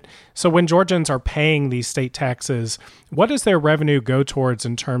budget? So when Georgians are paying these state taxes, what does their revenue go towards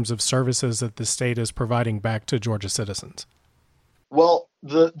in terms of services that the state is providing back to Georgia citizens? Well,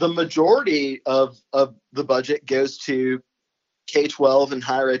 the majority of the budget goes to K-12 and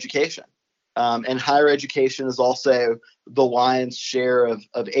higher education. And higher education is also the lion's share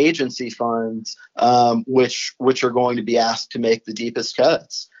of agency funds, which are going to be asked to make the deepest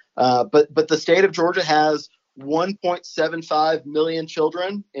cuts. But the state of Georgia has 1.75 million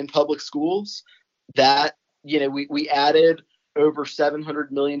children in public schools. That, we added over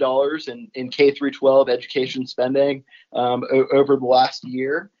 $700 million in K through 12 education spending over the last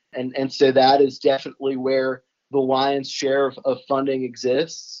year. And so that is definitely where the lion's share of funding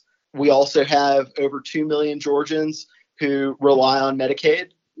exists. We also have over 2 million Georgians who rely on Medicaid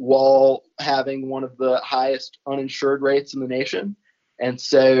while having one of the highest uninsured rates in the nation. And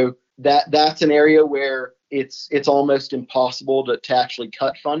so that's an area where it's almost impossible to actually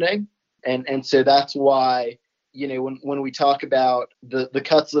cut funding. And so that's why, when we talk about the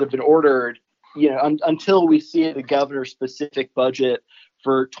cuts that have been ordered, until we see the governor's specific budget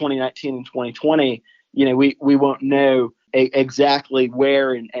for 2019 and 2020, we won't know exactly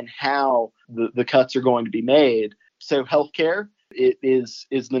where and how the cuts are going to be made. So healthcare is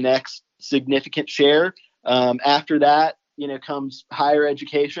the next significant share. After that, comes higher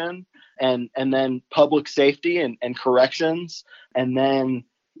education and then public safety and corrections. And then,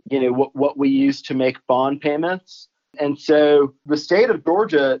 what we use to make bond payments. And so the state of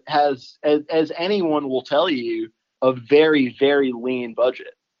Georgia has, as anyone will tell you, a very, very lean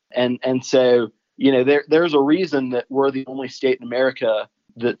budget. And so, there's a reason that we're the only state in America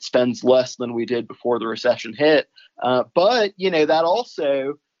that spends less than we did before the recession hit. But, that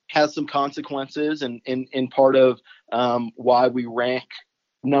also has some consequences and in part of why we rank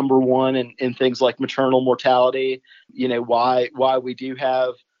number one in things like maternal mortality, why we do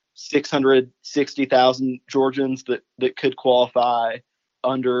have 660,000 Georgians that could qualify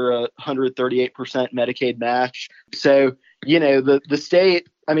under a 138% Medicaid match. So, the state,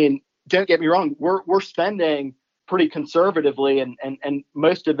 don't get me wrong, we're spending pretty conservatively and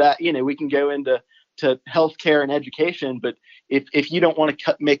most of that, we can go into healthcare and education, but if you don't want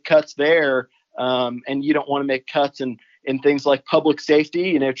to make cuts there, and you don't want to make cuts in things like public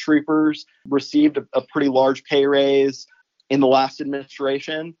safety, troopers received a pretty large pay raise in the last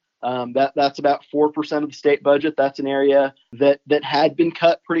administration. That's about 4% of the state budget. That's an area that had been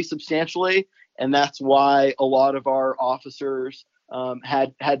cut pretty substantially. And that's why a lot of our officers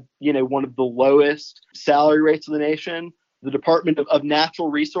had one of the lowest salary rates in the nation. The Department of Natural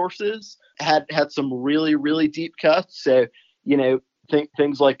Resources had some really, really deep cuts. So,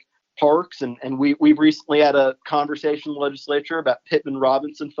 things like parks. And we've recently had a conversation in the legislature about Pittman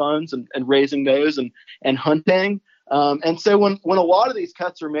Robinson funds and raising those and hunting. And so when a lot of these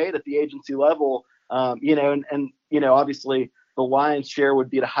cuts are made at the agency level, obviously the lion's share would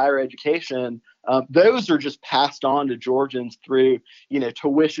be to higher education. Those are just passed on to Georgians through,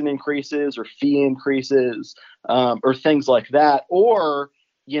 tuition increases or fee increases, or things like that. Or,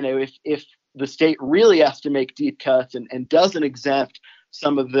 if the state really has to make deep cuts and doesn't exempt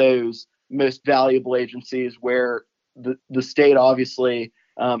some of those most valuable agencies where the state obviously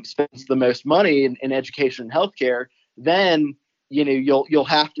spends the most money in education and healthcare, then you'll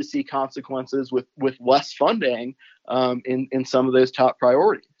have to see consequences with less funding in some of those top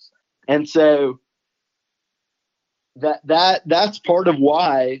priorities. And so that's part of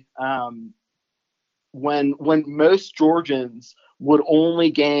why when most Georgians would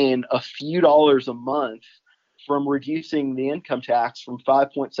only gain a few dollars a month from reducing the income tax from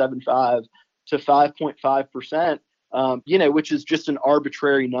 5.75 to 5.5%, which is just an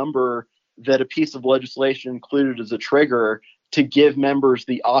arbitrary number that a piece of legislation included as a trigger to give members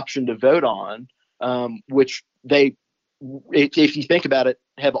the option to vote on, which they, if you think about it,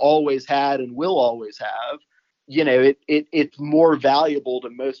 have always had and will always have. It's more valuable to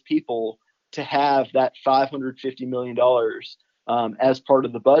most people to have that $550 million as part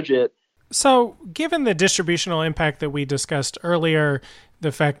of the budget. So given the distributional impact that we discussed earlier,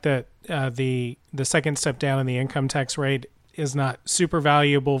 the fact that the second step down in the income tax rate is not super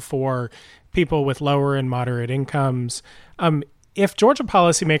valuable for people with lower and moderate incomes, if Georgia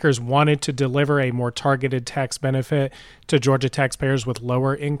policymakers wanted to deliver a more targeted tax benefit to Georgia taxpayers with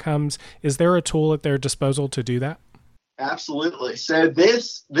lower incomes, is there a tool at their disposal to do that? Absolutely. So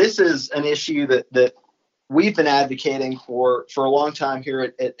this is an issue that we've been advocating for a long time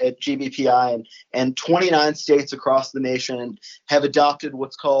here at GBPI, and 29 states across the nation have adopted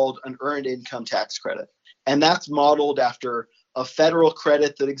what's called an earned income tax credit. And that's modeled after a federal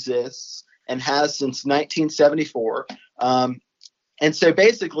credit that exists and has since 1974. And so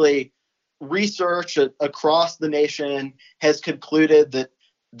basically, research across the nation has concluded that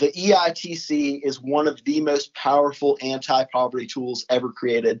the EITC is one of the most powerful anti-poverty tools ever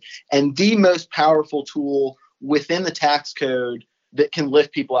created, and the most powerful tool within the tax code that can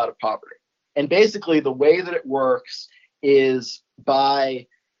lift people out of poverty. And basically, the way that it works is by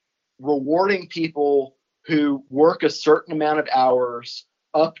rewarding people who work a certain amount of hours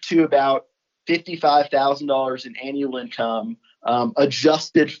up to about $55,000 in annual income,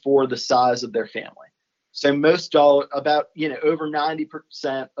 adjusted for the size of their family. So most about over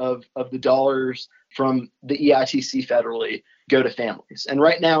 90% of the dollars from the EITC federally go to families. And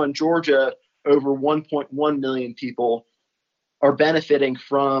right now in Georgia, over 1.1 million people are benefiting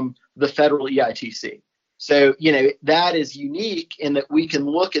from the federal EITC. So, that is unique in that we can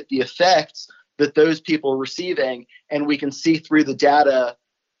look at the effects that those people are receiving, and we can see through the data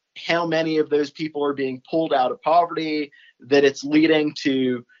how many of those people are being pulled out of poverty, that it's leading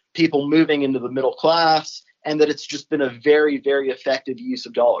to people moving into the middle class, and that it's just been a very, very effective use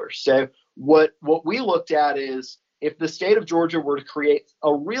of dollars. So what we looked at is, if the state of Georgia were to create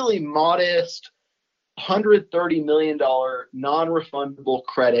a really modest $130 million non-refundable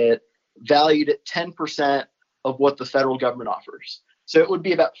credit valued at 10% of what the federal government offers. So it would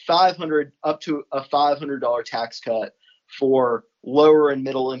be about up to a $500 tax cut for lower and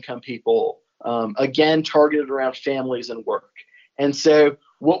middle income people, again, targeted around families and work. And so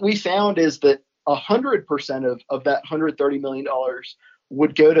what we found is that 100% of that $130 million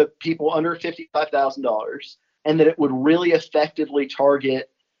would go to people under $55,000, and that it would really effectively target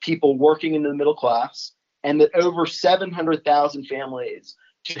people working in the middle class, and that over 700,000 families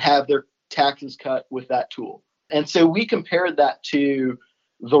could have their taxes cut with that tool. And so we compared that to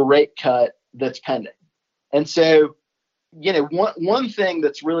the rate cut that's pending. And so, one thing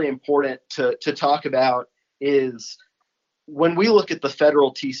that's really important to talk about is, when we look at the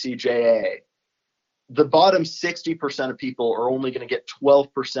federal TCJA, the bottom 60% of people are only going to get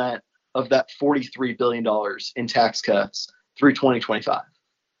 12% of that $43 billion in tax cuts through 2025.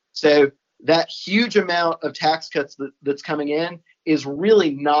 So that huge amount of tax cuts that's coming in is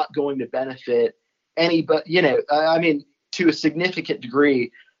really not going to benefit anybody. To a significant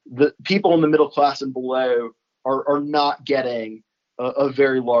degree, the people in the middle class and below are not getting a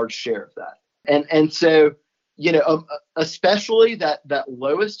very large share of that. And so, especially that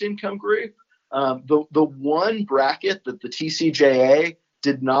lowest income group, the one bracket that the TCJA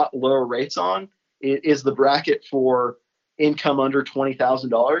did not lower rates on is the bracket for income under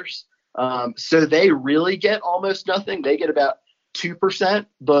 $20,000. So they really get almost nothing. They get about 2%.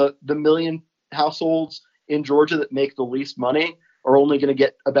 The million households in Georgia that make the least money are only going to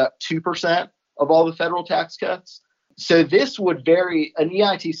get about 2% of all the federal tax cuts. So this an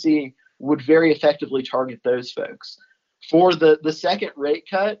EITC would very effectively target those folks. For the second rate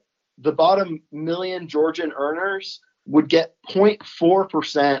cut, the bottom million Georgian earners would get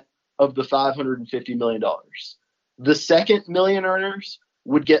 0.4% of the $550 million. The second million earners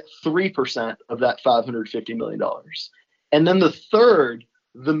would get 3% of that $550 million. And then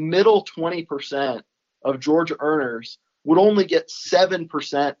the middle 20% of Georgia earners would only get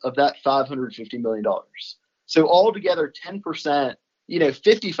 7% of that $550 million. So altogether, 10%,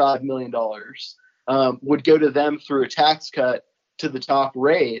 $55 million would go to them through a tax cut to the top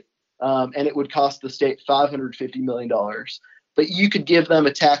rate, and it would cost the state $550 million. But you could give them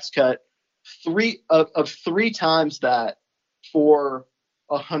a tax cut three times that for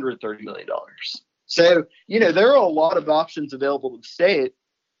 $130 million. So, there are a lot of options available to the state.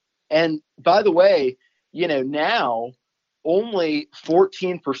 And by the way, now only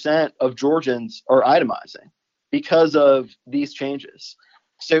 14% of Georgians are itemizing because of these changes.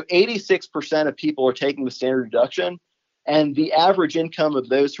 So 86% of people are taking the standard deduction, and the average income of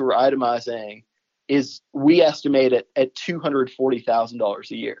those who are itemizing is, we estimate it at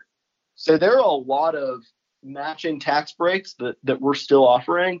 $240,000 a year. So there are a lot of matching tax breaks that we're still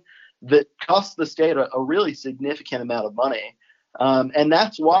offering that cost the state a really significant amount of money. And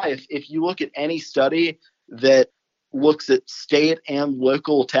that's why if you look at any study that looks at state and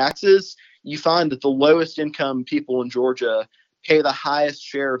local taxes, you find that the lowest income people in Georgia pay the highest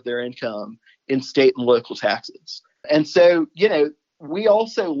share of their income in state and local taxes. And so, we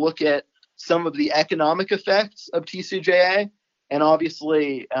also look at some of the economic effects of TCJA. And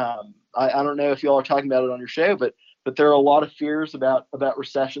obviously, I don't know if you all are talking about it on your show, but there are a lot of fears about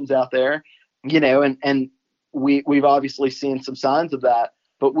recessions out there, and we've obviously seen some signs of that,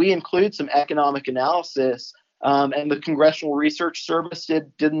 but we include some economic analysis. And the Congressional Research Service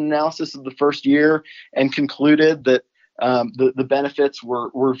did an analysis of the first year and concluded that the benefits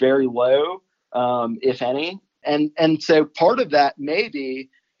were very low, if any. And so part of that may be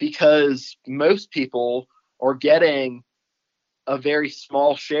because most people are getting a very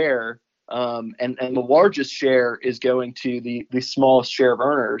small share, and the largest share is going to the smallest share of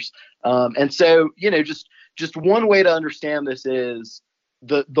earners. And so, just one way to understand this is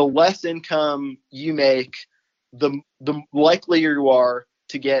the less income you make, the likelier you are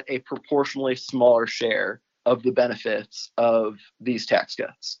to get a proportionally smaller share of the benefits of these tax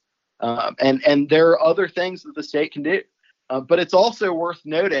cuts. And there are other things that the state can do. But it's also worth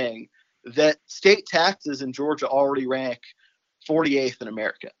noting that state taxes in Georgia already rank 48th in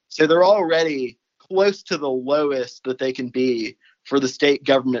America. So they're already close to the lowest that they can be for the state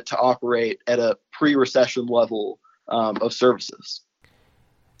government to operate at a pre-recession level of services.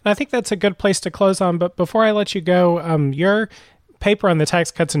 I think that's a good place to close on. But before I let you go, your paper on the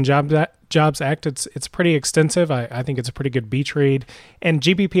Tax Cuts and Jobs Act, it's pretty extensive. I think it's a pretty good beach read. And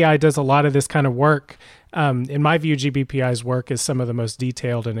GBPI does a lot of this kind of work. In my view, GBPI's work is some of the most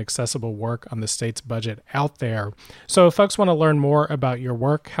detailed and accessible work on the state's budget out there. So if folks want to learn more about your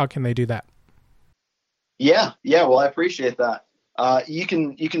work, how can they do that? Yeah. Well, I appreciate that. You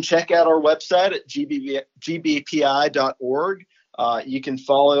can check out our website at gbpi.org. You can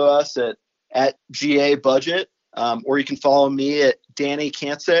follow us at GA Budget, or you can follow me at Danny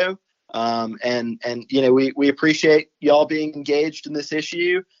Canso. And we appreciate y'all being engaged in this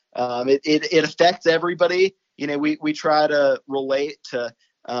issue. It affects everybody. We try to relate to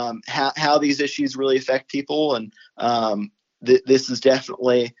how these issues really affect people, and this is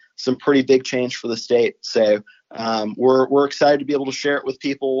definitely some pretty big change for the state. So we're excited to be able to share it with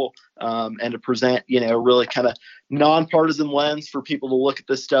people, and to present a really kind of nonpartisan lens for people to look at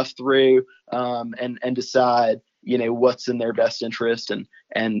this stuff through, and decide what's in their best interest,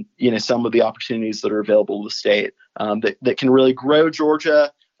 and some of the opportunities that are available to the state, that can really grow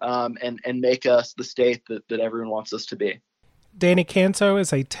Georgia, and make us the state that everyone wants us to be. Danny Canso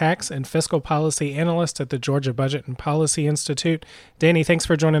is a tax and fiscal policy analyst at the Georgia Budget and Policy Institute. Danny, thanks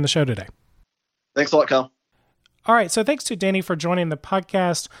for joining the show today. Thanks a lot, Kyle. All right, so thanks to Danny for joining the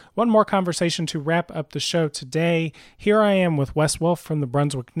podcast. One more conversation to wrap up the show today. Here I am with Wes Wolf from the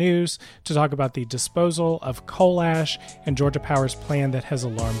Brunswick News to talk about the disposal of coal ash and Georgia Power's plan that has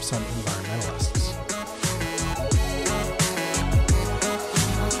alarmed some environmentalists.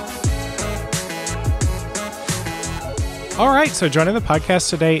 All right, so joining the podcast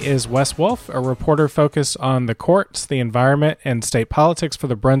today is Wes Wolf, a reporter focused on the courts, the environment, and state politics for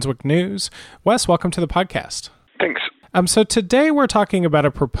the Brunswick News. Wes, welcome to the podcast. Thanks. So today we're talking about a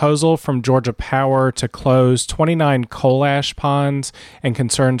proposal from Georgia Power to close 29 coal ash ponds and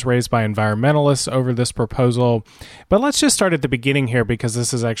concerns raised by environmentalists over this proposal. But let's just start at the beginning here, because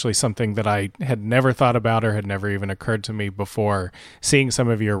this is actually something that I had never thought about or had never even occurred to me before seeing some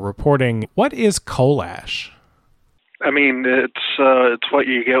of your reporting. What is coal ash? I mean, it's what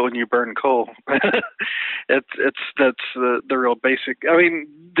you get when you burn coal. That's the real basic. I mean,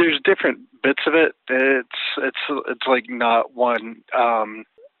 there's different bits of it. It's like not one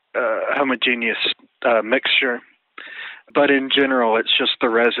homogeneous mixture, but in general, it's just the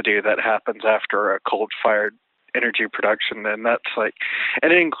residue that happens after a coal-fired energy production, and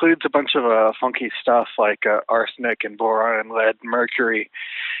and it includes a bunch of funky stuff like arsenic and boron and lead, and mercury,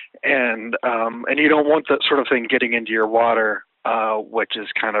 and you don't want that sort of thing getting into your water, which has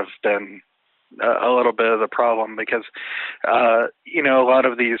kind of been a little bit of the problem, because a lot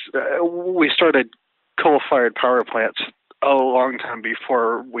of these we started coal-fired power plants a long time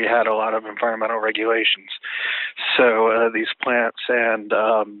before we had a lot of environmental regulations. So these plants and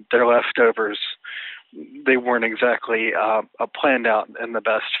their leftovers, they weren't exactly planned out in the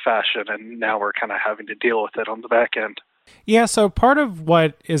best fashion, and now we're kind of having to deal with it on the back end. Yeah, so part of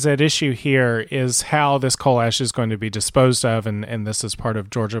what is at issue here is how this coal ash is going to be disposed of, and this is part of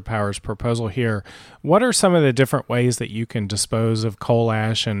Georgia Power's proposal here. What are some of the different ways that you can dispose of coal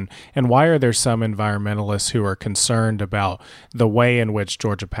ash, and why are there some environmentalists who are concerned about the way in which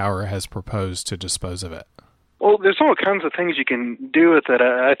Georgia Power has proposed to dispose of it? Well, there's all kinds of things you can do with it.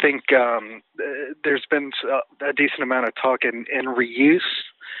 I think there's been a decent amount of talk in reuse,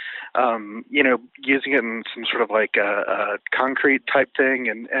 using it in some sort of like a concrete type thing,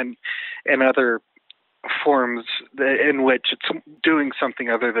 and other forms in which it's doing something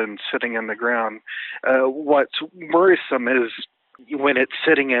other than sitting in the ground. What's worrisome is when it's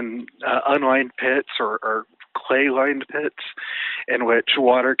sitting in unlined pits or clay-lined pits in which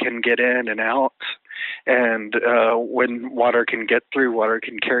water can get in and out. And when water can get through, water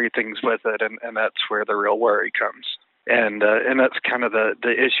can carry things with it, and that's where the real worry comes. And that's kind of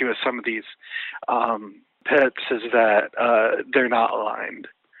the issue with some of these pits is that they're not aligned,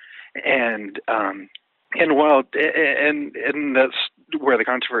 and while and that's where the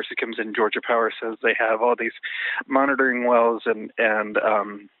controversy comes in. Georgia Power says they have all these monitoring wells and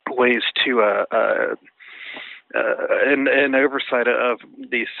ways to an oversight of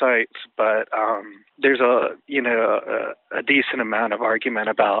these sites, but there's a decent amount of argument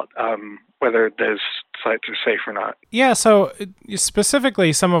about whether those sites are safe or not. Yeah, so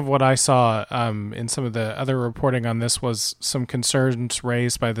specifically some of what I saw in some of the other reporting on this was some concerns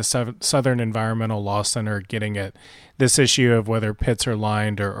raised by the Southern Environmental Law Center getting at this issue of whether pits are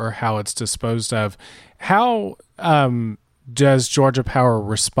lined or how it's disposed of. How does Georgia Power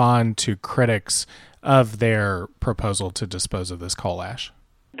respond to critics of their proposal to dispose of this coal ash?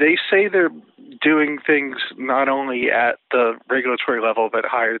 They say they're doing things not only at the regulatory level, but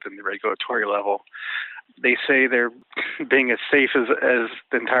higher than the regulatory level. They say they're being as safe as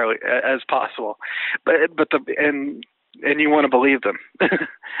entirely as possible, but and you want to believe them.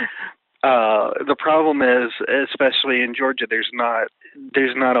 The problem is, especially in Georgia, there's not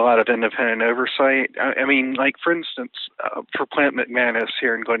a lot of independent oversight. I mean, like for instance, for Plant McManus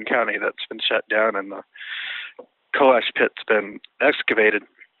here in Glenn County, that's been shut down and the coal ash pit's been excavated.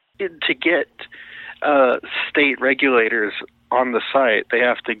 To get state regulators on the site, they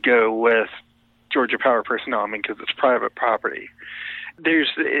have to go with Georgia Power personnel, because it's private property.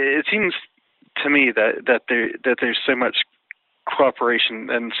 It seems to me that there's so much cooperation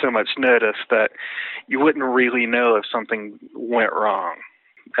and so much notice that you wouldn't really know if something went wrong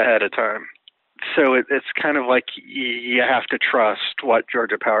ahead of time. So it's kind of like you have to trust what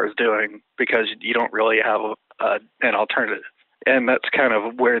Georgia Power is doing because you don't really have an alternative. And that's kind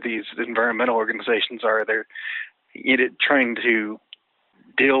of where these environmental organizations are. They're trying to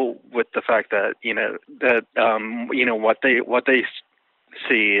deal with the fact that what they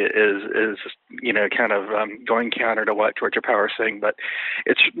see is kind of going counter to what Georgia Power is saying, but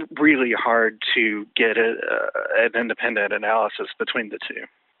it's really hard to get an independent analysis between the two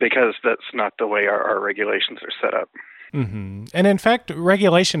because that's not the way our regulations are set up. Mm-hmm. And in fact,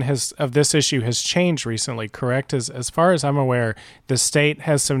 regulation of this issue has changed recently, correct? As far as I'm aware, the state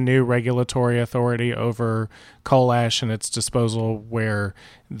has some new regulatory authority over coal ash and its disposal where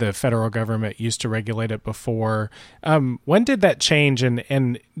the federal government used to regulate it before. When did that change?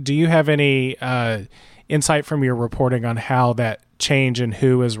 And do you have any insight from your reporting on how that change in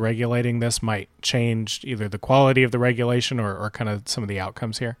who is regulating this might change either the quality of the regulation or kind of some of the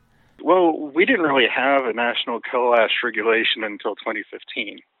outcomes here? Well, we didn't really have a national coal ash regulation until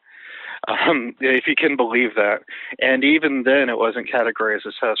 2015, if you can believe that. And even then, it wasn't categorized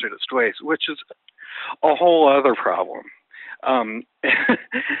as hazardous waste, which is a whole other problem. And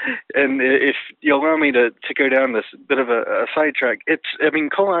if you allow me to go down this bit of a sidetrack,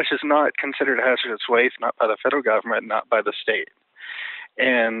 coal ash is not considered hazardous waste, not by the federal government, not by the state.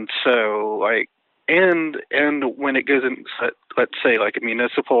 And so, and when it goes in, let's say, like a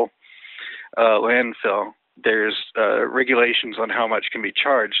municipal landfill, there's regulations on how much can be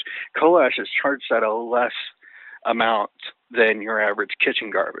charged. Coal ash is charged at a less amount than your average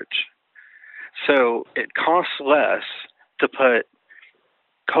kitchen garbage. So it costs less to put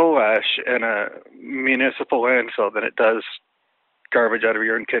coal ash in a municipal landfill than it does garbage out of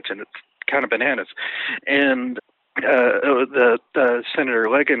your own kitchen. It's kind of bananas. And the Senator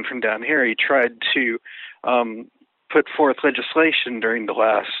Ligon from down here, he tried to put forth legislation during the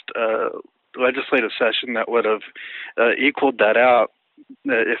last legislative session that would have equaled that out,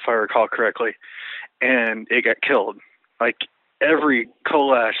 if I recall correctly, and it got killed. Like every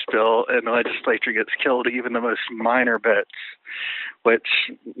coal ash bill in the legislature gets killed, even the most minor bits, which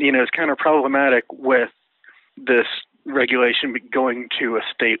is kind of problematic with this regulation going to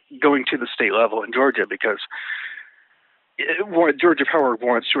the state level in Georgia, because what Georgia Power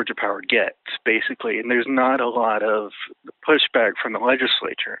wants, Georgia Power gets, basically, and there's not a lot of pushback from the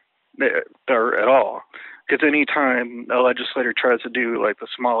legislature there at all. Because any time a legislator tries to do like the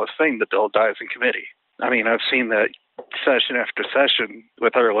smallest thing, the bill dies in committee. I mean, I've seen that session after session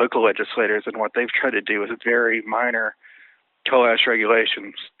with our local legislators, and what they've tried to do is very minor coal ash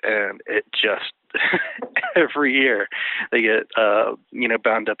regulations, and it just every year they get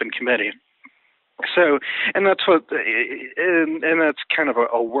bound up in committee. So, and that's what, and that's kind of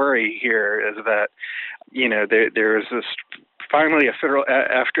a worry here, is that there is this finally a federal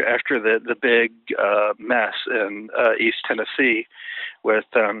after the big mess in East Tennessee with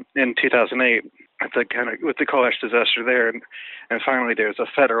in 2008 with the coal ash disaster there, and finally there's a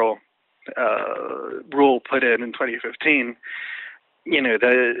federal rule put in 2015,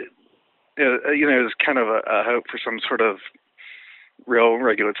 there's kind of a hope for some sort of real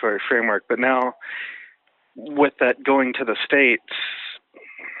regulatory framework. But now, with that going to the states,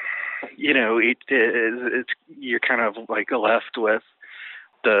 you're kind of like left with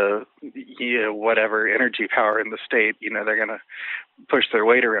the whatever energy power in the state. They're going to push their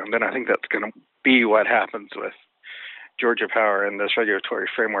weight around, and I think that's going to be what happens with Georgia Power and this regulatory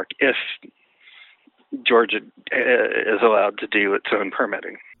framework if Georgia is allowed to do its own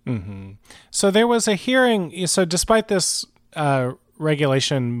permitting. Mm-hmm. So there was a hearing. So despite this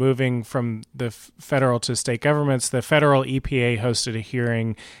regulation moving from the federal to state governments, the federal EPA hosted a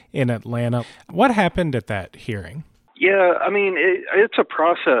hearing in Atlanta. What happened at that hearing? Yeah, I mean, it's a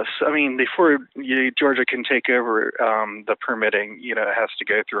process. I mean, before Georgia can take over the permitting, it has to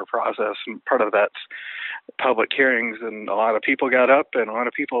go through a process, and part of that's public hearings, and a lot of people got up and a lot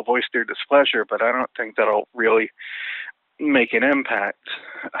of people voiced their displeasure, but I don't think that'll really make an impact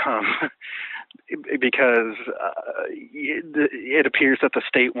because it appears that the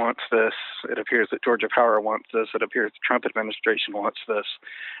state wants this. It appears that Georgia Power wants this. It appears the Trump administration wants this.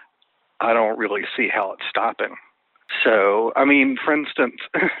 I don't really see how it's stopping. So, I mean, for instance,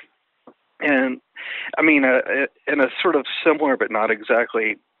 in a sort of similar but not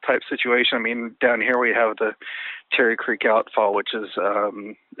exactly type situation, I mean, down here we have the Cherry Creek outfall, which is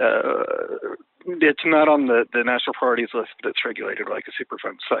it's not on the national priorities list, but it's regulated like a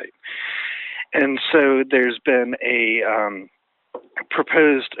Superfund site. And so there's been a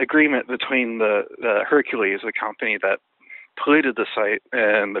proposed agreement between the Hercules, the company that polluted the site,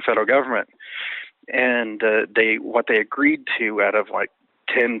 and the federal government. And what they agreed to out of like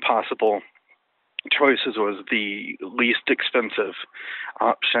 10 possible choices was the least expensive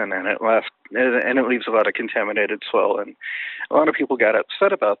option, and it leaves a lot of contaminated soil, and a lot of people got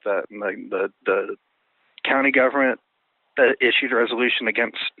upset about that. And the county government issued a resolution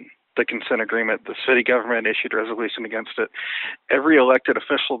against the consent agreement. The city government issued a resolution against it. Every elected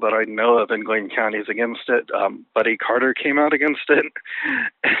official that I know of in Glynn County is against it. Buddy Carter came out against it,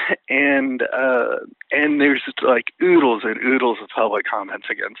 and there's like oodles and oodles of public comments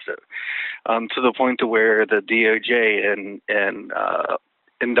against it, to the point to where the DOJ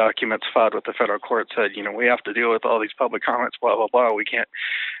in documents filed with the federal court said, we have to deal with all these public comments, blah blah blah. We can't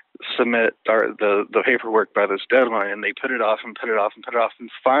submit the paperwork by this deadline, and they put it off and put it off and put it off, and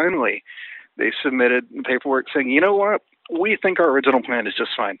finally they submitted paperwork saying, you know what, we think our original plan is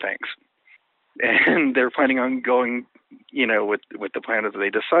just fine, thanks. And they're planning on going, with the plan that they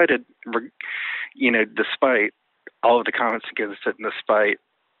decided, despite all of the comments against it, and despite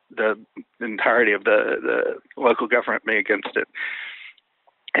the entirety of the local government being against it.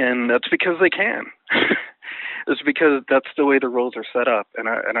 And that's because they can. It's because that's the way the rules are set up, and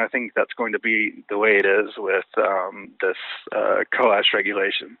I think that's going to be the way it is with this coash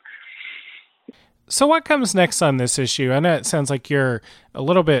regulation. So what comes next on this issue? I know it sounds like you're a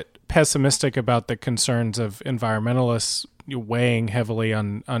little bit pessimistic about the concerns of environmentalists weighing heavily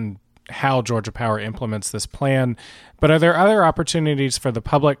on how Georgia Power implements this plan, but are there other opportunities for the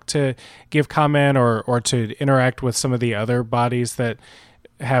public to give comment or to interact with some of the other bodies that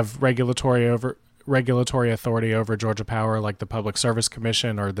have regulatory authority over Georgia Power, like the Public Service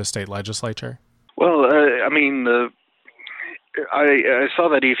Commission or the state legislature? Well, I saw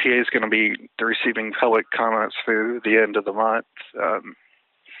that EPA is going to be receiving public comments through the end of the month.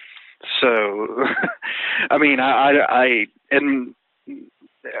 So, I mean, I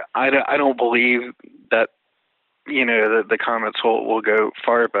don't believe that, the comments will go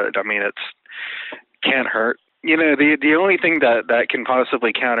far, but I mean, can't hurt. The only thing that can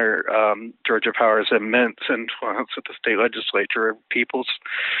possibly counter Georgia Power's immense influence at the state legislature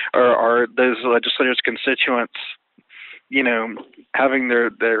are those legislators' constituents, having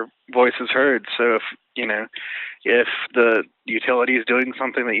their voices heard. So if the utility is doing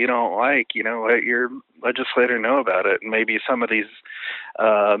something that you don't like, let your legislator know about it. And maybe some of these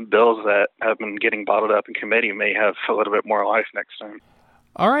bills that have been getting bottled up in committee may have a little bit more life next time.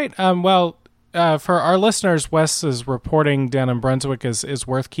 All right. For our listeners, Wes's reporting down in Brunswick is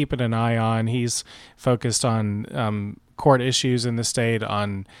worth keeping an eye on. He's focused on court issues in the state,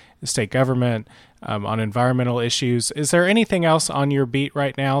 on the state government, on environmental issues. Is there anything else on your beat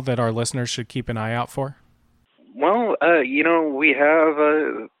right now that our listeners should keep an eye out for? Well, we have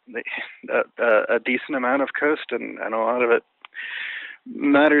a decent amount of coast, and a lot of it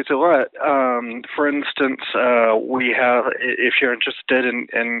matters a lot. For instance, we have, if you're interested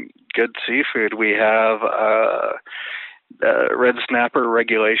in good seafood, we have red snapper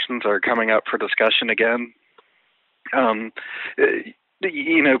regulations are coming up for discussion again.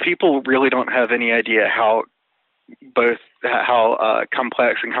 people really don't have any idea how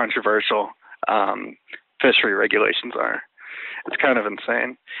complex and controversial fishery regulations are. It's kind of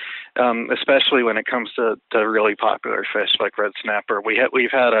insane, especially when it comes to really popular fish like red snapper.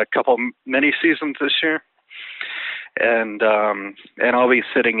 We've had a couple mini seasons this year, and I'll be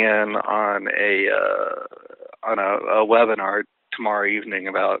sitting in on a webinar tomorrow evening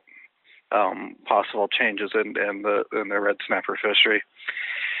about possible changes in the red snapper fishery.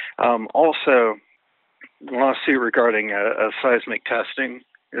 Also, the lawsuit regarding seismic testing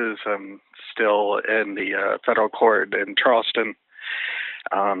is still in the federal court in Charleston.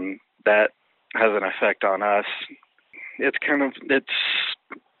 That has an effect on us. It's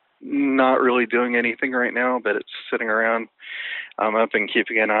not really doing anything right now, but it's sitting around. I've been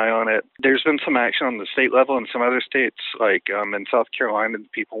keeping an eye on it. There's been some action on the state level in some other states, like in South Carolina,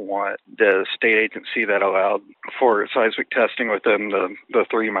 people want the state agency that allowed for seismic testing within the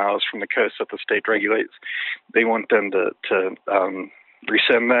 3 miles from the coast that the state regulates. They want them to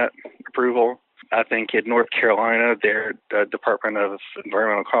rescind that approval. I think in North Carolina, their Department of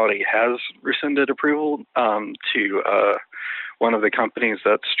Environmental Quality has rescinded approval to one of the companies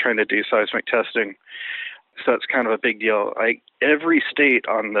that's trying to do seismic testing. So that's kind of a big deal. Like every state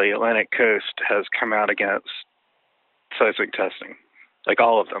on the Atlantic coast has come out against seismic testing, like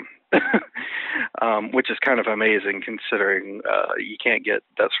all of them, which is kind of amazing considering you can't get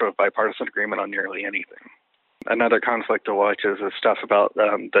that sort of bipartisan agreement on nearly anything. Another conflict to watch is the stuff about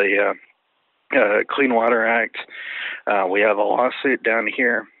the Clean Water Act. We have a lawsuit down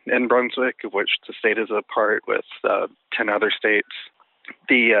here in Brunswick, of which the state is a part with 10 other states.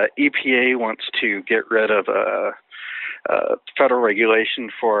 The EPA wants to get rid of federal regulation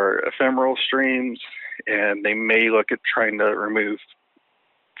for ephemeral streams, and they may look at trying to remove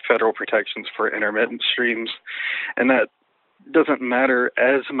federal protections for intermittent streams. And that doesn't matter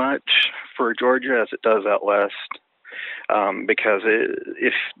as much for Georgia as it does out west, because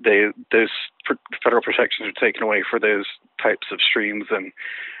if those federal protections are taken away for those types of streams, then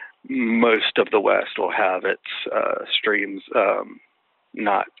most of the West will have its streams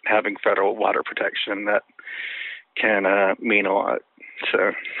not having federal water protection. That can mean a lot.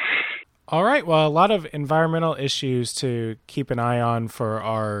 So, all right. Well, a lot of environmental issues to keep an eye on for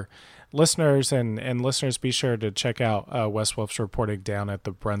our listeners, and listeners, be sure to check out Wes Wolf's reporting down at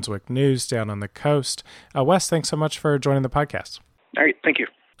the Brunswick News down on the coast. Wes, thanks so much for joining the podcast. All right. Thank you.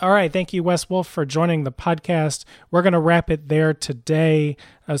 All right. Thank you, Wes Wolf, for joining the podcast. We're going to wrap it there today.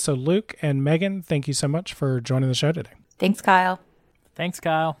 So Luke and Megan, thank you so much for joining the show today. Thanks, Kyle. Thanks,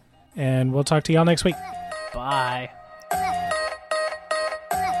 Kyle. And we'll talk to y'all next week. Bye.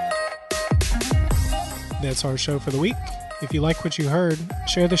 That's our show for the week. If you like what you heard,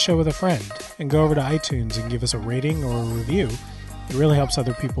 share the show with a friend and go over to iTunes and give us a rating or a review. It really helps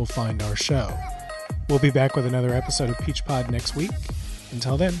other people find our show. We'll be back with another episode of Peach Pod next week.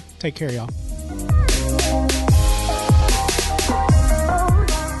 Until then, take care, y'all.